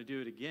 maybe he's going to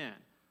do it again.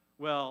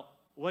 Well,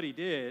 what he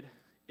did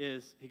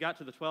is he got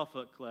to the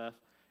 12-foot cliff,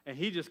 and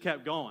he just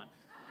kept going.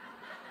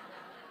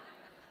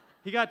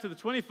 He got to the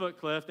 20-foot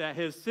cliff that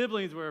his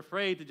siblings were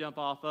afraid to jump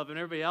off of, and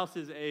everybody else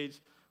his age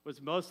was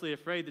mostly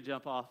afraid to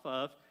jump off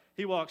of.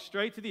 He walked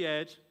straight to the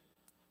edge,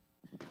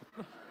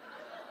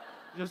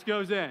 just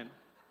goes in.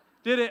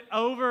 Did it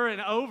over and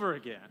over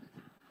again.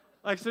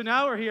 Like, so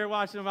now we're here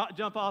watching him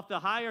jump off the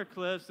higher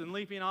cliffs and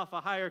leaping off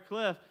a higher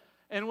cliff,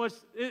 and it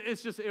was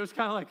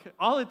kind of like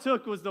all it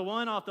took was the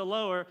one off the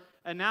lower,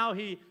 and now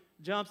he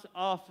jumps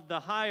off the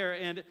higher.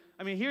 And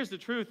here's the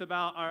truth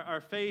about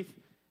our faith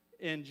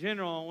in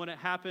general, and when it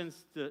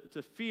happens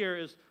to fear,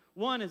 is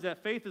one is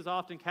that faith is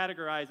often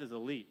categorized as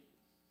elite.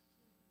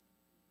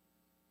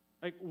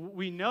 Like,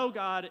 we know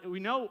God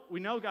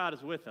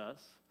is with us.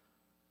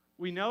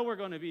 We know we're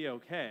going to be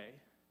okay.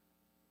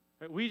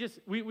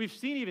 We've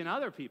seen even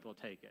other people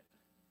take it.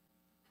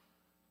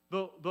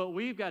 But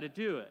we've got to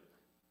do it.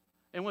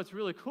 And what's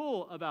really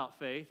cool about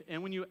faith,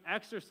 and when you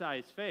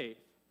exercise faith,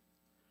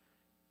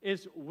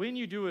 is when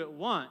you do it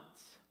once,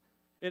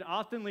 it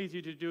often leads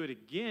you to do it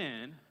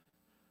again,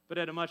 but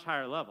at a much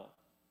higher level.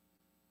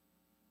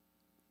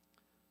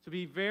 So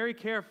be very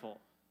careful.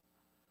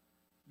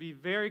 Be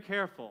very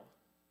careful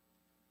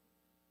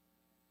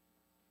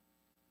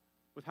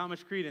with how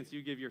much credence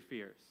you give your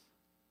fears.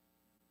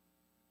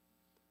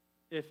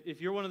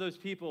 If you're one of those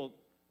people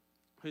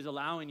who's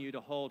allowing you to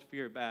hold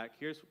fear back,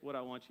 here's what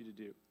I want you to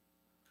do.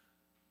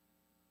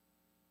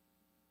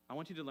 I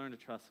want you to learn to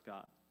trust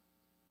God.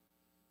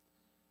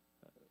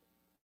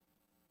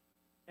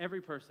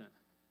 Every person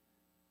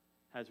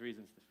has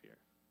reasons to fear.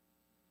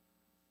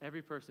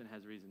 Every person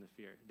has reason to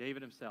fear.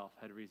 David himself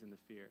had reason to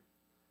fear.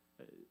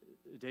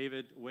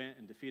 David went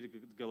and defeated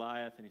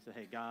Goliath, and he said,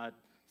 hey, God,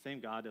 same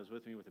God that was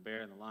with me with the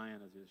bear and the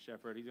lion as a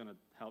shepherd, he's going to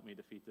help me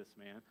defeat this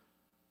man.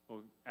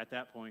 Well, at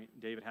that point,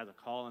 David has a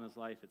call in his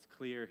life. It's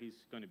clear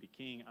he's going to be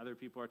king. Other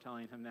people are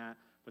telling him that,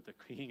 but the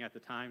king at the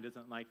time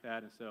doesn't like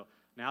that. And so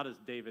now does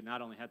David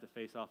not only have to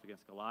face off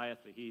against Goliath,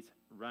 but he's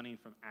running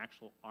from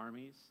actual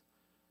armies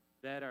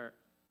that are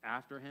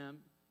after him.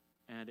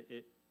 And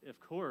of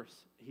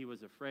course, he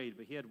was afraid,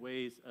 but he had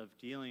ways of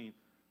dealing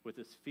with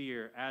this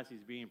fear as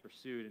he's being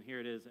pursued. And here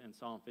it is in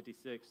Psalm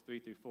 56,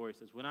 3-4. He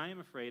says, when I am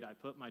afraid, I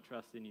put my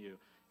trust in you.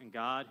 In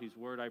God, whose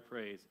word I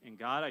praise. In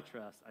God I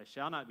trust. I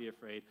shall not be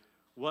afraid.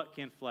 What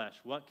can flesh,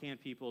 what can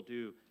people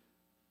do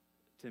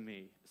to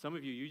me? Some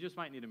of you, you just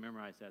might need to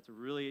memorize that. It's a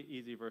really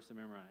easy verse to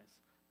memorize.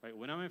 Right?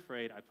 When I'm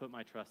afraid, I put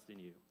my trust in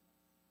you.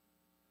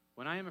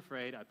 When I am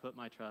afraid, I put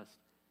my trust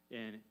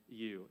in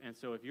you. And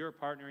so if you're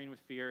partnering with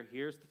fear,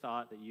 here's the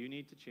thought that you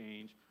need to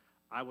change.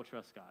 I will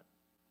trust God.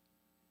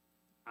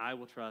 I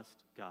will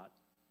trust God.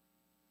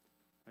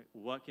 Right?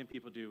 What can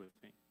people do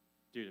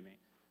to me?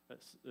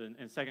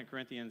 In 2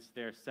 Corinthians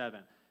 7,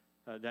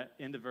 that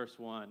end of verse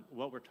 1,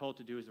 what we're told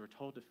to do is we're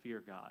told to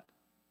fear God.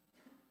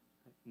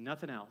 Right?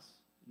 Nothing else.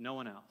 No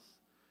one else.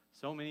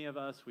 So many of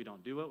us, we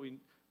don't do what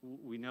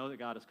we know that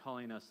God is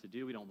calling us to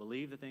do. We don't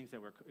believe the things that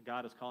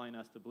God is calling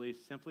us to believe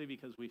simply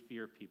because we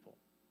fear people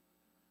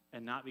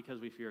and not because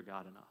we fear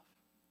God enough.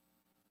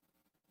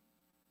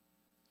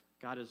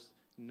 God is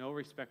no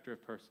respecter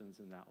of persons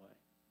in that way.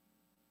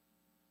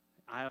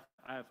 I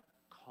have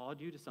called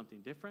you to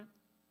something different.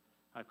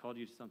 I've called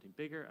you to something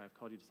bigger. I've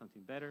called you to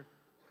something better.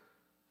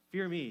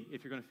 Fear me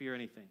if you're going to fear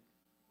anything.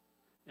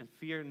 And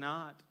fear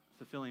not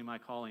fulfilling my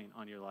calling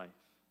on your life.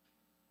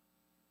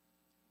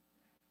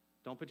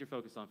 Don't put your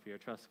focus on fear.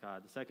 Trust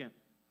God. The second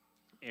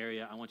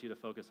area I want you to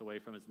focus away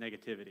from is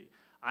negativity.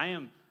 I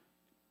am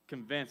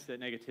convinced that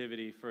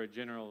negativity in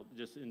general,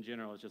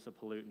 is just a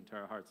pollutant to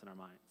our hearts and our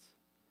minds.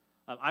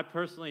 I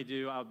personally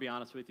do. I'll be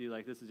honest with you.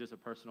 Like, this is just a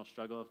personal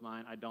struggle of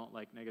mine. I don't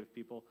like negative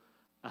people,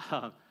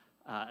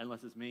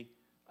 unless it's me.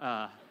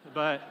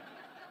 But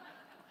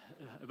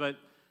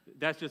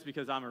that's just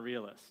because I'm a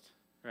realist,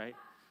 right?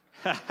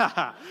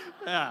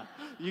 Yeah,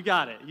 you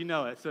got it. You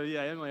know it. So,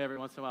 yeah, Emily every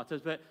once in a while says,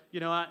 but,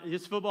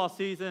 it's football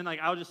season. Like,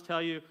 I'll just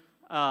tell you,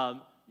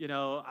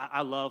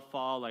 I love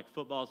fall. Like,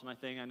 football's my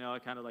thing. I know I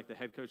kind of like the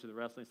head coach of the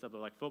wrestling stuff, but,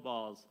 like,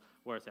 football's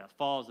where it's at.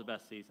 Fall is the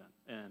best season.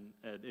 And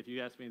if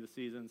you ask me the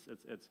seasons,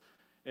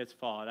 it's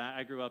fall. And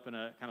I grew up in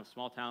a kind of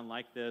small town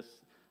like this.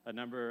 A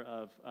number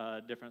of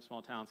different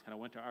small towns kind of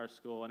went to our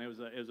school, and it was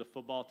a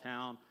football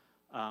town.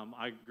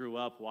 I grew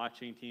up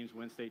watching teams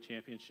win state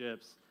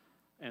championships.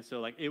 And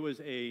so, like, it was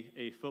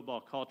a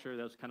football culture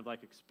that was kind of,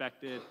 like,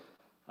 expected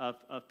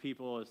of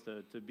people is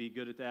to be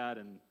good at that.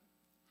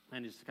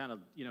 And just kind of,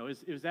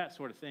 it was that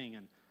sort of thing.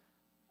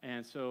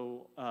 And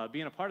so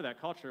being a part of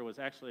that culture was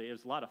a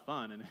lot of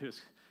fun. And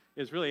it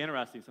was really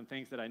interesting. Some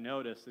things that I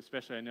noticed,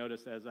 especially I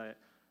noticed as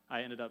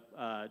I ended up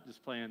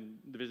just playing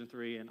Division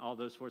III and all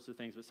those sorts of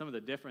things. But some of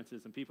the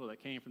differences in people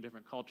that came from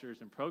different cultures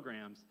and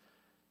programs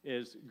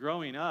is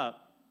growing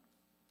up,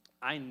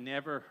 I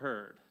never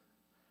heard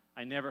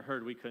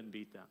we couldn't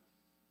beat them.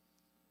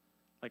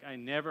 Like, I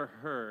never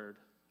heard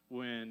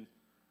when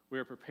we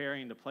were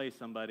preparing to play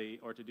somebody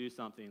or to do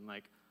something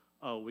like,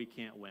 oh, we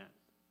can't win.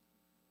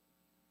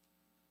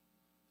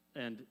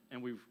 And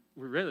we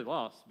really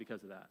lost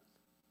because of that.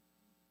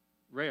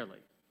 Rarely.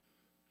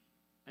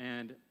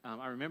 And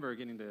I remember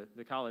getting to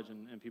college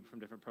and people from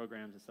different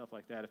programs and stuff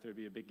like that, if there'd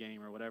be a big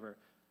game or whatever.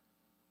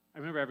 I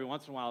remember every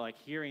once in a while, like,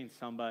 hearing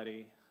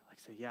somebody like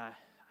say, yeah,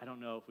 I don't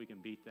know if we can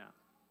beat them.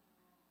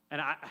 And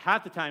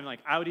half the time, like,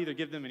 I would either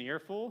give them an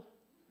earful,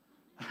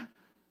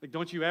 like,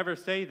 don't you ever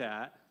say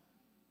that,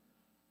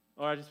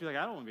 or I'd just be like,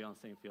 I don't want to be on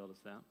the same field as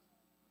them.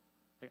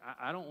 Like,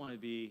 I don't want to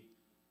be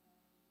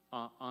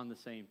on the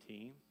same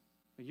team.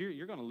 Like,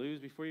 you're going to lose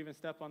before you even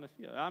step on the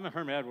field. I'm a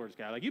Herman Edwards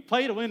guy. Like, you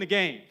play to win the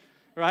game,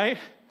 right?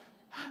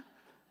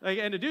 Like,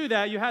 and to do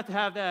that, you have to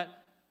have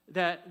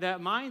that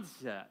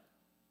mindset.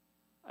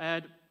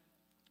 And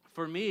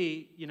for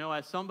me,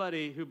 as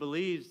somebody who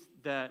believes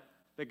that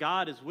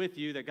God is with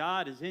you, that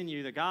God is in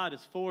you, that God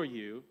is for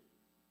you,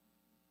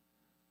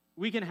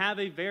 we can have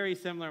a very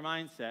similar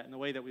mindset in the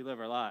way that we live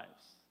our lives.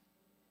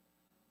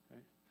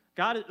 Okay?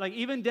 God is, like,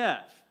 even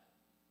death,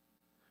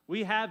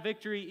 we have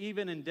victory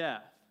even in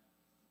death.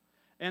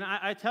 And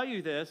I tell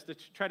you this to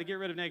try to get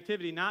rid of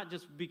negativity, not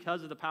just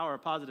because of the power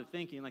of positive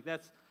thinking. Like,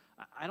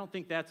 I don't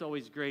think that's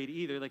always great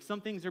either. Like,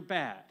 some things are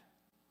bad.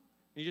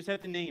 You just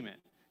have to name it.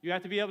 You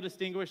have to be able to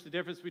distinguish the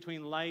difference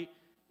between light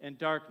and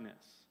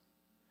darkness.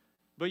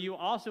 But you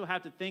also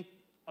have to think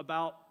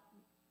about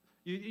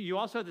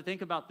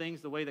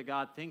things the way that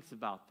God thinks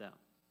about them.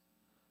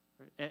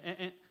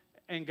 Right?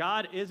 And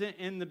God isn't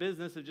in the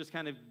business of just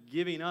kind of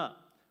giving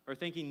up or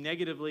thinking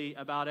negatively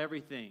about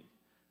everything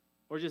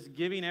or just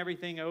giving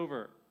everything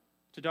over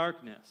to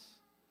darkness.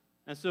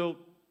 And so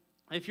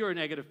if you're a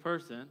negative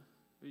person,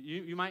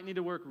 you might need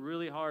to work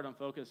really hard on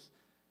focusing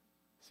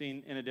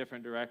in a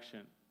different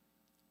direction.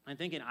 And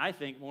thinking, I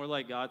think more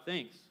like God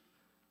thinks,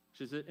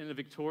 which is in a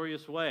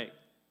victorious way.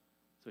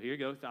 So here you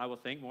go. I will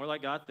think more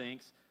like God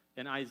thinks.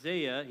 In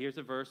Isaiah, here's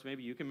a verse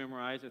maybe you can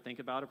memorize or think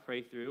about or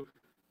pray through.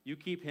 You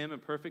keep him in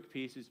perfect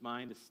peace whose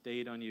mind is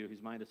stayed on you,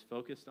 whose mind is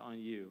focused on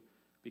you,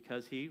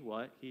 because he,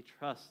 what? He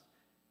trusts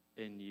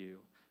in you.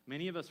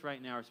 Many of us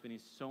right now are spending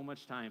so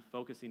much time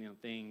focusing on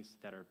things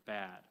that are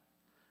bad.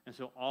 And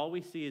so all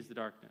we see is the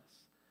darkness.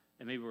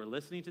 And maybe we're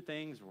listening to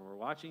things or we're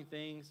watching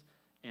things,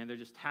 and they're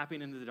just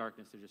tapping into the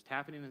darkness. They're just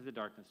tapping into the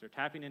darkness. They're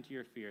tapping into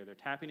your fear. They're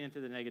tapping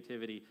into the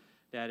negativity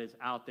that is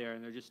out there,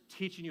 and they're just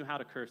teaching you how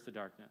to curse the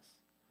darkness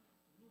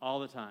all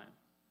the time.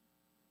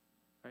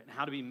 Right? And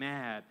how to be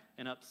mad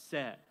and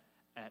upset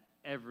at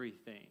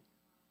everything.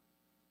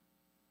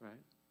 Right?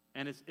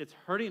 And it's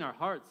hurting our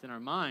hearts and our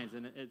minds,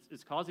 and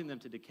it's causing them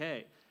to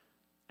decay.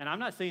 And I'm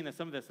not saying that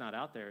some of that's not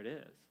out there. It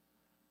is.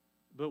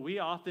 But we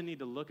often need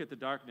to look at the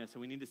darkness,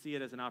 and we need to see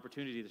it as an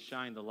opportunity to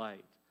shine the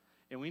light.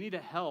 And we need to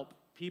help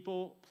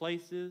people,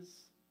 places,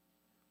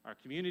 our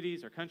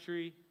communities, our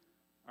country,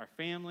 our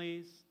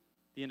families,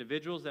 the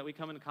individuals that we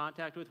come into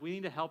contact with. We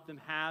need to help them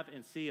have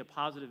and see a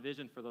positive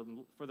vision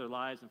for their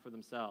lives and for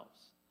themselves.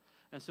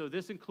 And so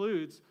this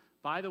includes,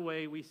 by the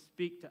way we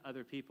speak to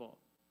other people.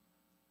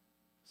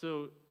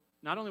 So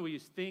not only will you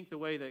think the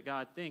way that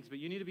God thinks, but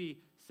you need to be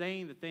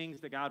saying the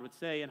things that God would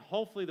say, and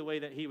hopefully the way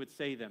that he would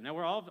say them. Now,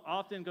 we're all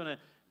often going to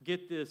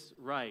get this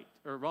right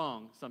or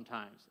wrong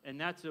sometimes, and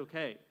that's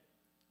okay.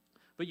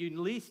 But you at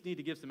least need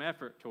to give some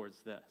effort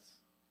towards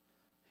this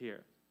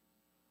here.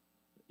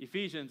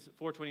 Ephesians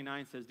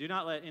 4:29 says, "Do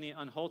not let any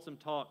unwholesome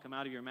talk come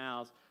out of your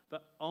mouths,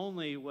 but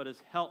only what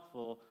is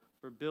helpful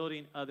for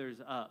building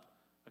others up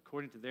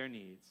according to their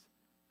needs,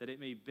 that it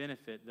may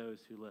benefit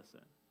those who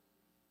listen."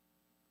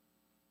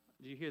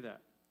 Did you hear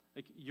that?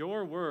 Like,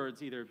 your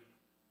words either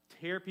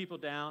tear people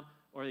down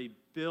or they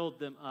build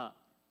them up.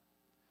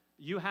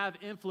 You have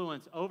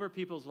influence over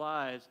people's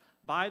lives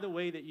by the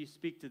way that you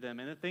speak to them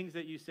and the things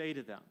that you say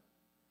to them.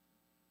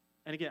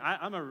 And again,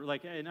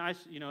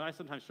 I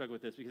sometimes struggle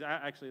with this because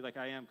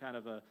I am kind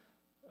of a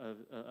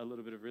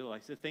little bit of real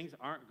life. If things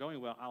aren't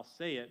going well, I'll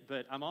say it,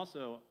 but I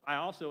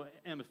also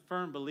am a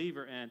firm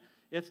believer in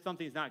if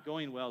something's not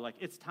going well, like,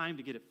 it's time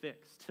to get it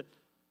fixed.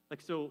 Like,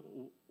 so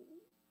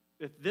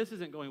if this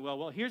isn't going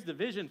well, here's the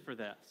vision for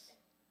this.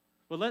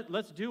 Well,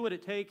 let's do what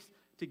it takes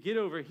to get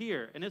over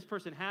here, and this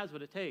person has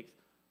what it takes.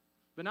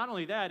 But not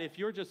only that, if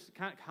you're just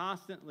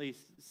constantly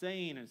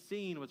saying and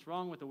seeing what's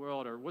wrong with the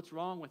world or what's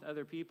wrong with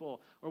other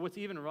people or what's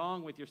even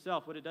wrong with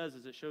yourself, what it does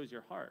is it shows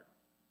your heart.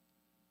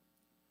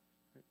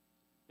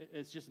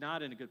 It's just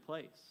not in a good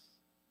place.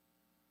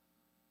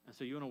 And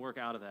so you want to work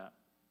out of that.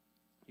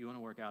 You want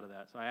to work out of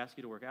that. So I ask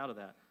you to work out of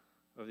that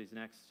over these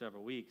next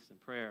several weeks in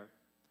prayer.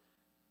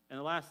 And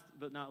the last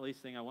but not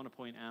least thing I want to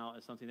point out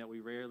is something that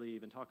we rarely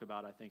even talk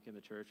about, I think, in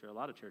the church, or a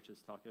lot of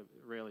churches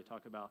rarely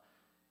talk about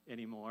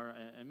anymore,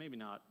 and maybe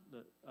not.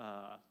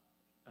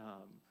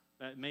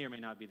 That may or may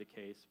not be the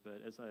case,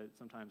 but as I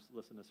sometimes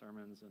listen to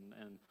sermons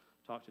and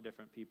talk to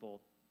different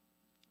people,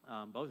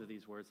 both of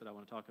these words that I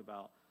want to talk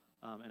about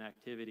and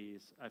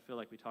activities, I feel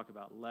like we talk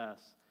about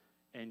less,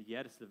 and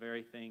yet it's the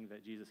very thing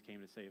that Jesus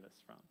came to save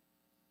us from.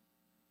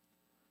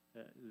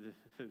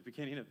 The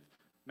beginning of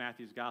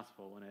Matthew's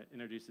gospel, when it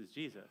introduces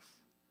Jesus,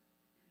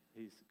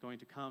 he's going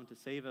to come to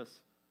save us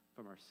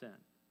from our sin.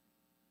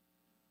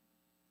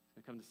 He's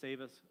going to come to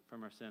save us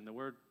from our sin. The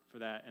word for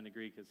that in the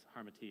Greek is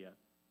harmatia.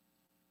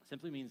 It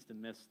simply means to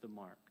miss the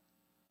mark.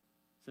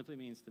 Simply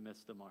means to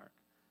miss the mark.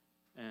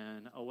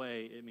 And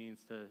away, it means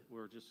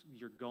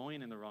you're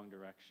going in the wrong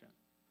direction.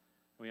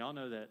 And we all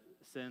know that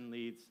sin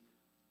leads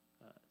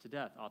to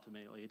death,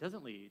 ultimately. It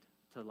doesn't lead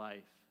to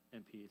life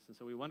and peace. And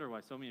so we wonder why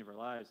so many of our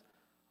lives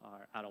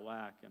are out of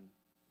whack and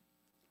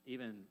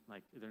even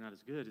like they're not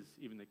as good as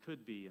even they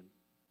could be.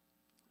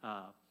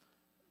 And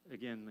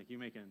again, like you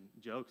making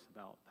jokes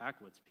about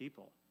backwoods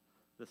people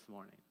this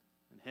morning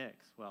in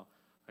Hicks. Well,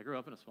 I grew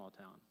up in a small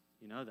town.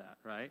 You know that,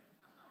 right?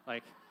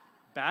 Like,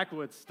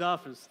 backwoods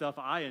stuff is stuff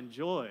I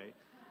enjoy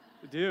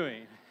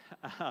doing.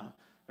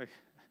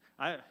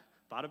 I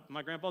bought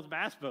my grandpa's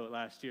bass boat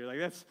last year. Like,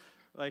 that's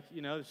like,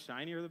 the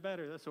shinier the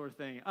better, that sort of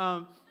thing.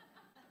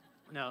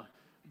 No,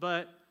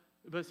 but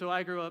so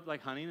I grew up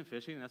like hunting and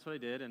fishing, and that's what I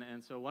did.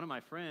 And so one of my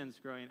friends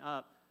growing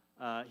up,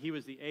 he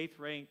was the 8th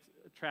ranked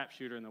trap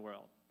shooter in the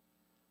world.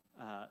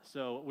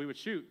 So we would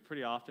shoot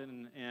pretty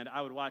often, and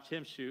I would watch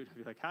him shoot. I'd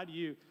be like, how do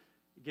you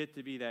get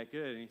to be that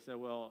good? And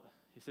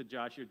he said,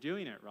 Josh, you're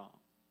doing it wrong.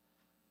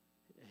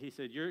 He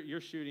said,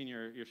 you're shooting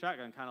your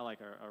shotgun kind of like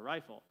a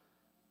rifle.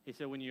 He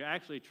said, when you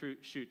actually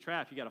shoot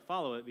trap, you got to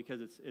follow it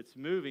because it's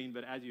moving,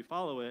 but as you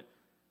follow it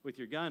with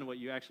your gun, what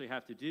you actually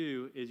have to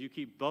do is you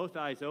keep both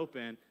eyes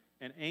open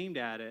and aimed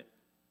at it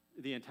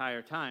the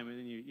entire time. And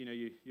then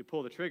you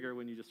pull the trigger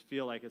when you just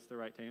feel like it's the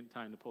right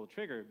time to pull the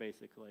trigger,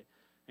 basically.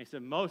 And he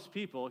said most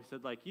people, he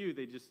said, like you,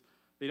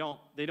 they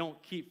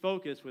don't keep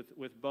focus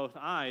with both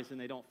eyes, and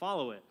they don't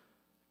follow it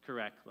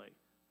correctly.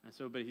 And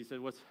so, but he said,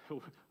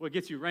 what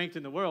gets you ranked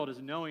in the world is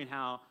knowing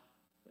how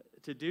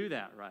to do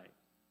that right.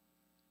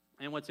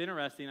 And what's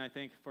interesting, I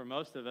think, for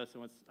most of us,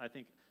 and what's, I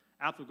think,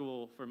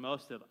 applicable for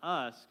most of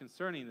us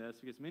concerning this,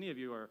 because many of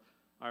you are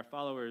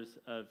followers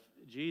of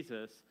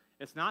Jesus,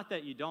 it's not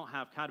that you don't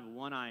have kind of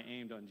one eye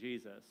aimed on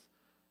Jesus,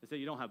 it's that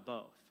you don't have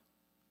both.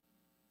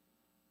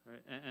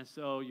 Right? And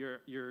so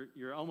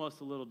you're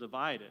almost a little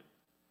divided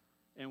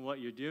in what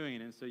you're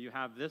doing, and so you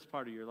have this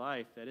part of your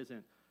life that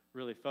isn't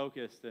really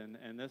focused,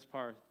 and this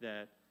part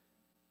that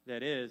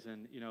is,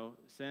 and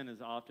sin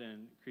is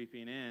often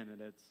creeping in,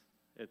 and it's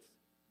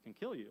can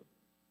kill you.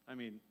 I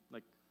mean,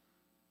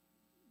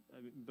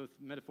 both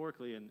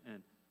metaphorically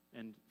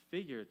and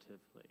figuratively.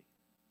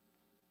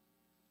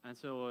 And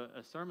so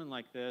a sermon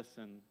like this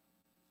and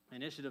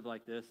initiative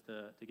like this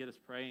to get us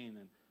praying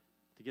and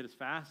to get us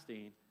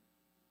fasting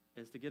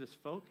is to get us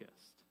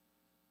focused.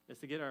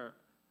 It's to get our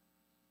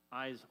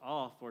eyes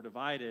off or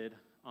divided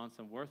on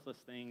some worthless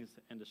things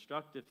and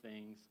destructive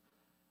things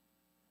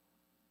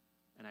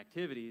and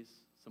activities,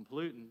 some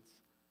pollutants,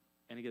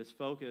 and to get us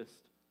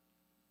focused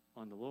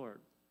on the Lord.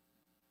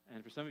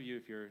 And for some of you,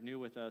 if you're new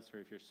with us or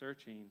if you're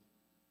searching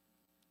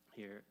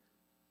here,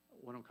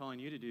 what I'm calling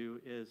you to do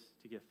is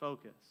to get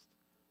focused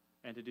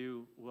and to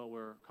do what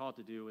we're called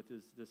to do with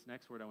this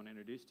next word I want to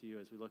introduce to you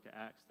as we look at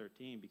Acts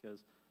 13,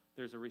 because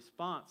there's a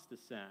response to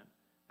sin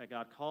that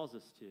God calls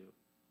us to.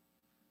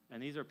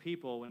 And these are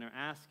people, when they're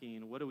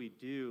asking, what do we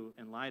do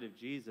in light of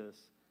Jesus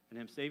and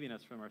him saving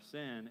us from our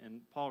sin?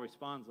 And Paul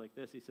responds like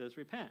this. He says,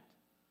 repent,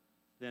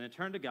 then, and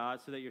turn to God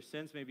so that your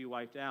sins may be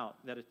wiped out,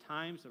 that at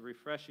times of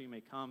refreshing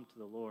may come to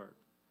the Lord.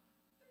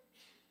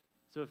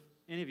 So if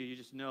any of you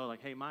just know,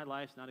 like, hey, my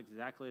life's not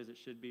exactly as it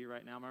should be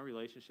right now. My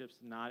relationship's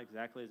not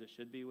exactly as it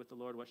should be with the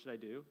Lord. What should I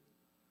do?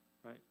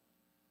 Right?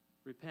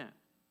 Repent.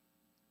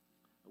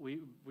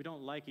 We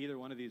don't like either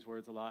one of these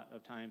words a lot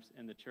of times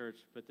in the church,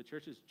 but the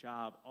church's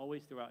job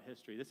always throughout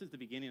history, this is the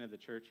beginning of the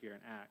church here in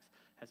Acts,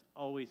 has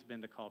always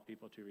been to call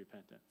people to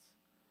repentance.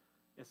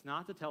 It's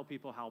not to tell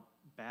people how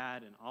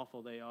bad and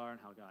awful they are and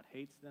how God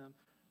hates them,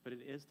 but it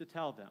is to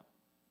tell them,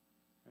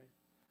 right?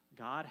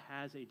 God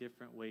has a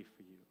different way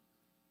for you.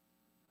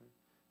 Right?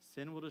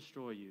 Sin will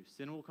destroy you.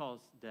 Sin will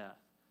cause death.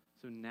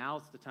 So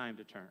now's the time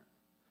to turn.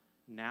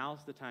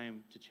 Now's the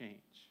time to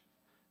change.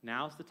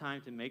 Now's the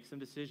time to make some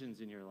decisions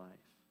in your life,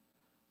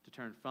 to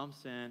turn from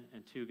sin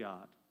and to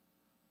God.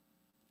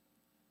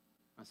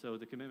 And so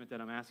the commitment that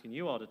I'm asking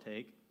you all to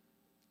take,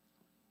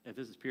 if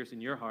this is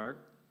piercing your heart,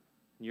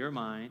 your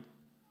mind,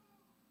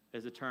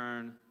 is to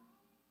turn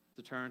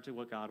to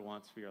what God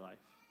wants for your life.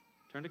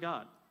 Turn to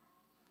God.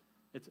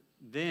 It's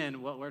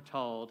then what we're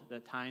told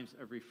that times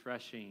of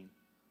refreshing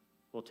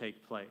will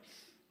take place.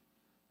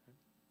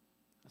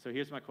 So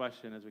here's my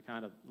question as we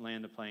kind of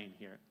land the plane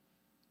here.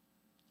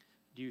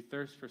 Do you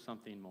thirst for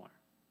something more?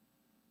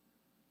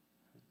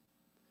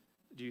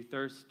 Do you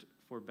thirst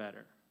for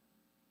better?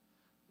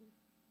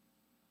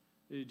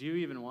 Do you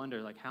even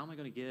wonder, like, how am I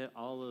going to get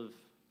all of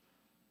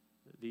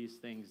these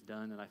things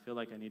done that I feel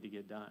like I need to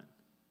get done?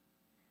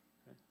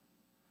 Okay.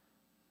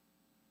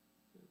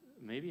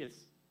 Maybe it's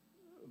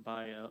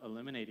by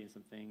eliminating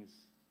some things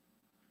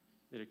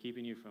that are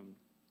keeping you from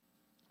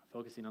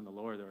focusing on the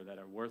Lord or that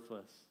are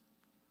worthless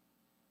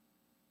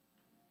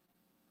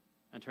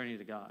and turning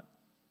to God.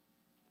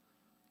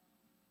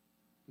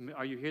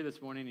 Are you here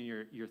this morning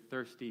and you're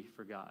thirsty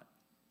for God?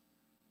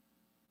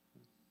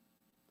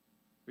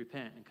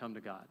 Repent and come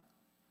to God.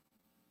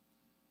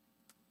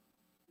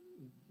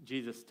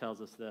 Jesus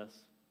tells us this.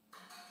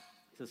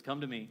 He says,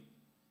 come to me,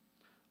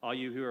 all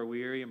you who are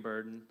weary and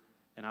burdened,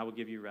 and I will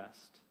give you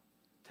rest.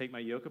 Take my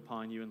yoke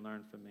upon you and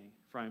learn from me,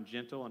 for I am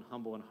gentle and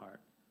humble in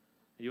heart,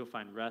 and you will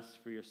find rest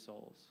for your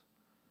souls.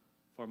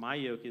 For my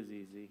yoke is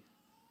easy,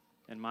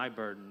 and my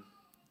burden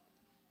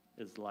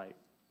is light.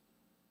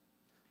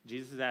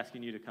 Jesus is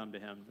asking you to come to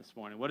him this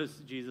morning. What has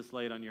Jesus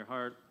laid on your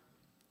heart?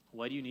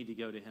 What do you need to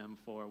go to him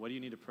for? What do you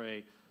need to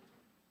pray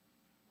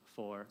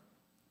for?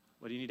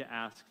 What do you need to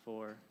ask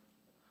for?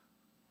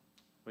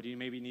 What do you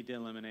maybe need to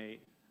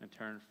eliminate and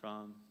turn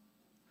from?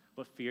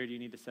 What fear do you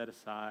need to set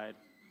aside?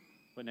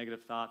 What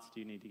negative thoughts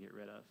do you need to get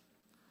rid of?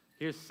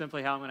 Here's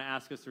simply how I'm going to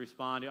ask us to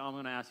respond. I'm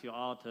going to ask you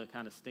all to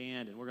kind of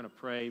stand, and we're going to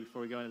pray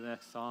before we go into the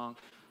next song.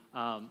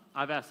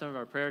 I've asked some of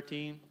our prayer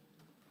team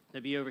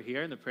to be over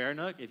here in the prayer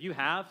nook. If you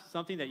have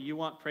something that you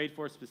want prayed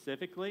for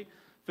specifically,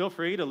 feel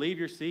free to leave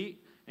your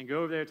seat and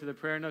go over there to the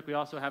prayer nook. We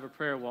also have a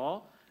prayer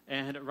wall,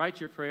 and write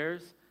your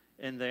prayers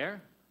in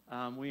there.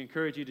 We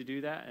encourage you to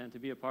do that and to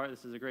be a part.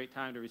 This is a great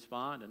time to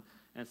respond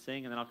and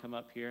sing, and then I'll come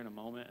up here in a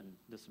moment and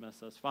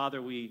dismiss us.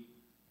 Father, we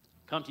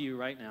come to you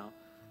right now,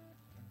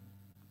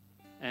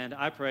 and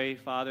I pray,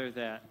 Father,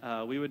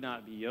 that we would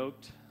not be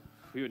yoked,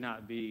 we would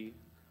not be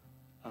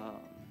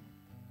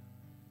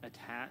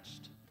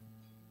attached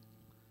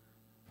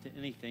to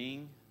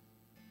anything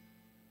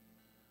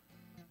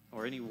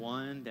or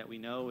anyone that we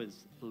know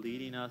is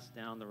leading us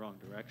down the wrong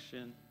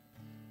direction.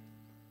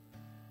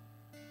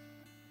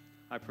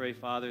 I pray,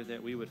 Father,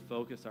 that we would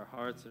focus our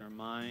hearts and our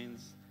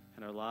minds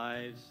and our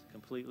lives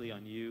completely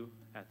on you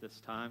at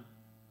this time.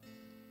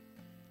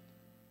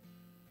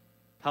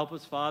 Help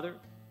us, Father,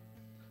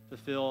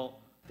 fulfill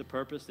the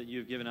purpose that you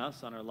have given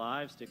us on our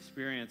lives, to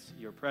experience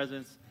your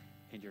presence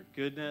and your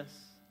goodness.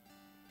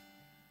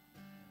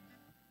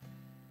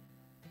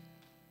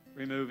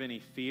 Remove any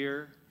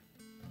fear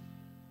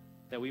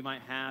that we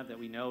might have that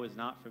we know is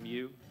not from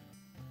you.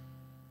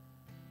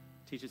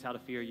 Teach us how to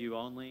fear you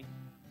only.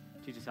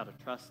 Teach us how to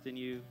trust in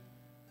you.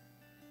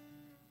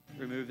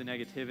 Remove the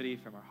negativity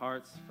from our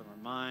hearts, from our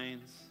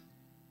minds.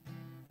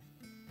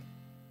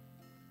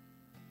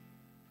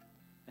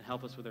 And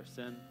help us with our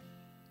sin.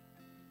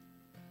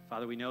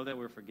 Father, we know that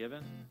we're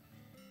forgiven.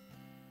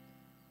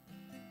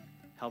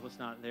 Help us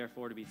not,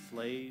 therefore, to be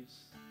slaves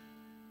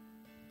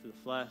to the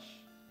flesh.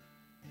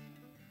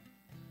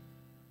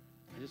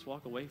 And just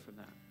walk away from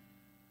that.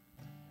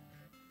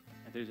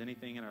 If there's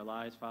anything in our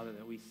lives, Father,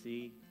 that we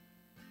see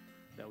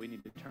that we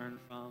need to turn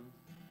from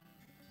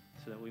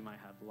so that we might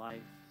have life,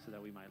 so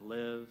that we might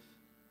live,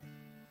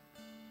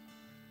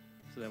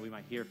 so that we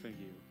might hear from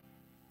you,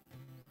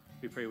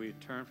 we pray we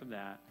would turn from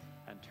that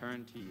and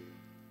turn to you.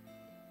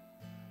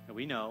 And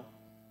we know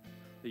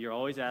that you're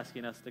always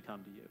asking us to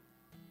come to you,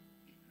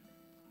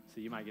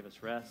 so you might give us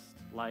rest,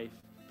 life,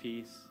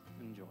 peace,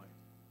 and joy.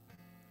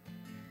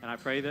 And I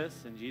pray this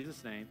in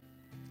Jesus' name.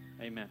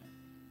 Amen.